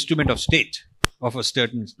instrument of state, of a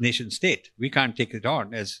certain nation state. We can't take it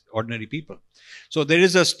on as ordinary people. So, there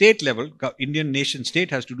is a state level. Indian nation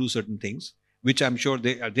state has to do certain things, which I'm sure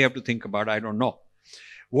they have to think about. I don't know.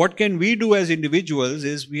 What can we do as individuals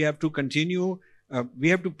is we have to continue, we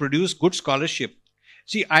have to produce good scholarship.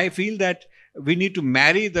 See, I feel that we need to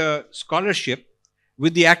marry the scholarship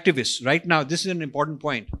with the activists. Right now, this is an important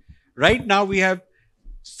point. Right now, we have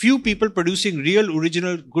few people producing real,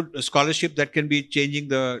 original, good scholarship that can be changing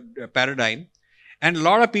the paradigm. And a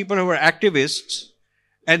lot of people who are activists,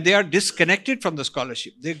 and they are disconnected from the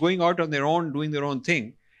scholarship. They're going out on their own, doing their own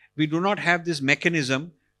thing. We do not have this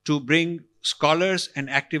mechanism to bring scholars and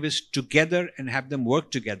activists together and have them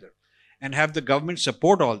work together and have the government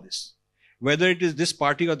support all this. Whether it is this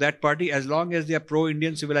party or that party, as long as they are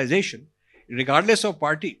pro-Indian civilization, regardless of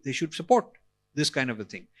party, they should support this kind of a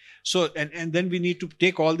thing. So, and then we need to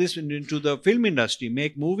take all this into the film industry,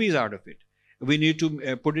 make movies out of it. We need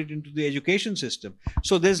to put it into the education system.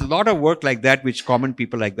 So there's a lot of work like that which common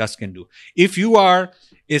people like us can do. If you are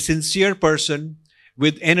a sincere person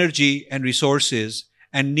with energy and resources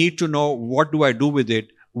and need to know what do I do with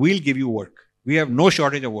it, we'll give you work. We have no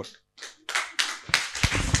shortage of work.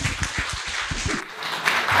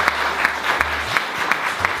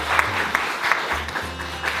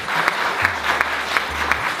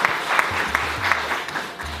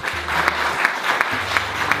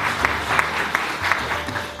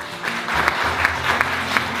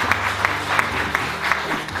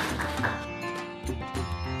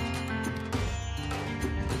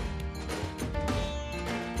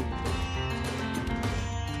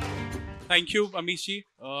 Thank you, Amish ji.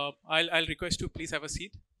 I'll request you please have a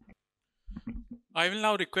seat. I will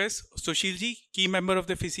now request Sushil ji, key member of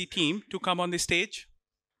the FISI team, to come on the stage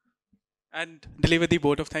and deliver the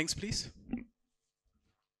vote of thanks, please.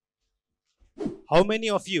 How many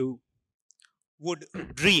of you would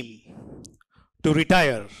dream to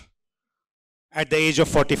retire at the age of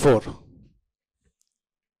 44?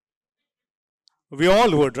 We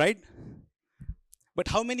all would, right? But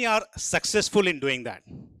how many are successful in doing that?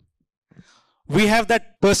 We have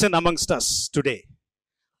that person amongst us today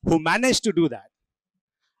who managed to do that.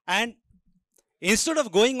 And instead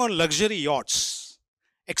of going on luxury yachts,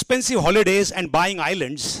 expensive holidays, and buying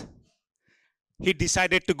islands, he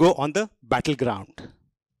decided to go on the battleground.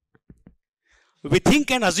 We think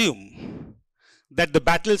and assume that the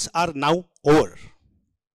battles are now over.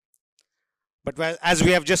 But as we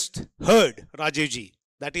have just heard Rajiv ji,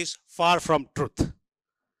 that is far from truth.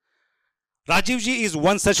 Rajiv ji is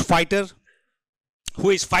one such fighter who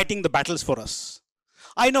is fighting the battles for us.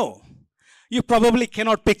 I know you probably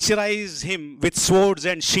cannot picturize him with swords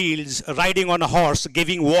and shields, riding on a horse,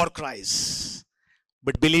 giving war cries.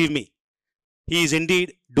 But believe me, he is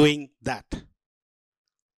indeed doing that.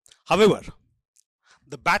 However,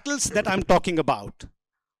 the battles that I'm talking about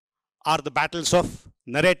are the battles of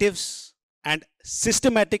narratives and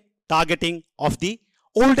systematic targeting of the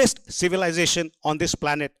oldest civilization on this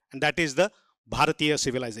planet, and that is the Bharatiya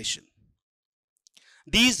civilization.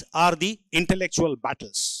 These are the intellectual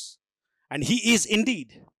battles, and he is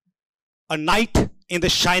indeed a knight in the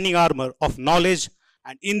shining armor of knowledge,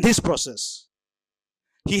 and in this process,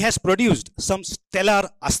 he has produced some stellar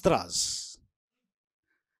astras.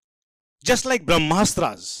 Just like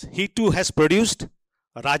Brahmastras, he too has produced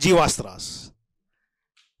Rajivastras.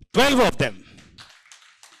 12 of them.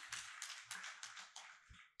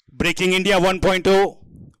 Breaking India 1.0,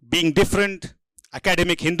 Being Different,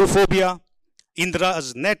 Academic Hinduphobia,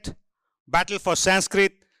 Indra's Net, Battle for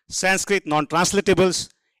Sanskrit, Sanskrit Non-Translatables,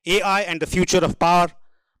 AI and the Future of Power,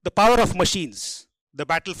 The Power of Machines, The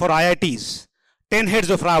Battle for IITs, 10 Heads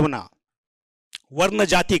of Ravana, Varna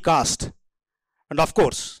Jati Caste, and of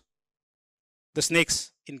course, the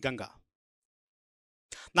snakes in Ganga.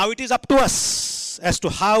 Now it is up to us as to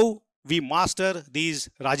how we master these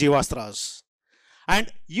Rajivastras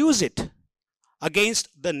and use it against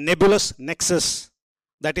the nebulous nexus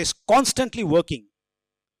that is constantly working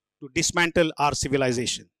to dismantle our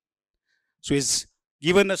civilization. So he's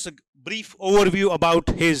given us a brief overview about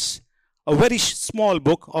a very small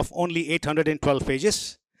book of only 812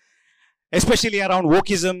 pages, especially around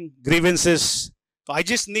wokeism, grievances. I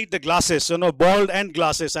just need the glasses, bald and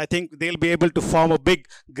glasses. I think they'll be able to form a big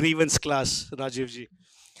grievance class, Rajivji.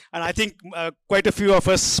 And I think quite a few of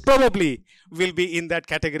us probably will be in that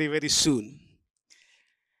category very soon.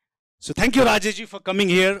 So thank you, Rajivji, for coming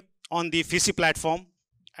here on the FISI platform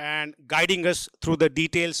and guiding us through the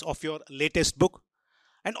details of your latest book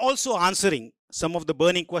and also answering some of the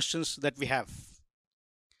burning questions that we have.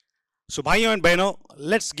 So, Bhaiyo and Behno,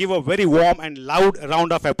 let's give a very warm and loud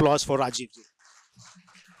round of applause for Rajivji.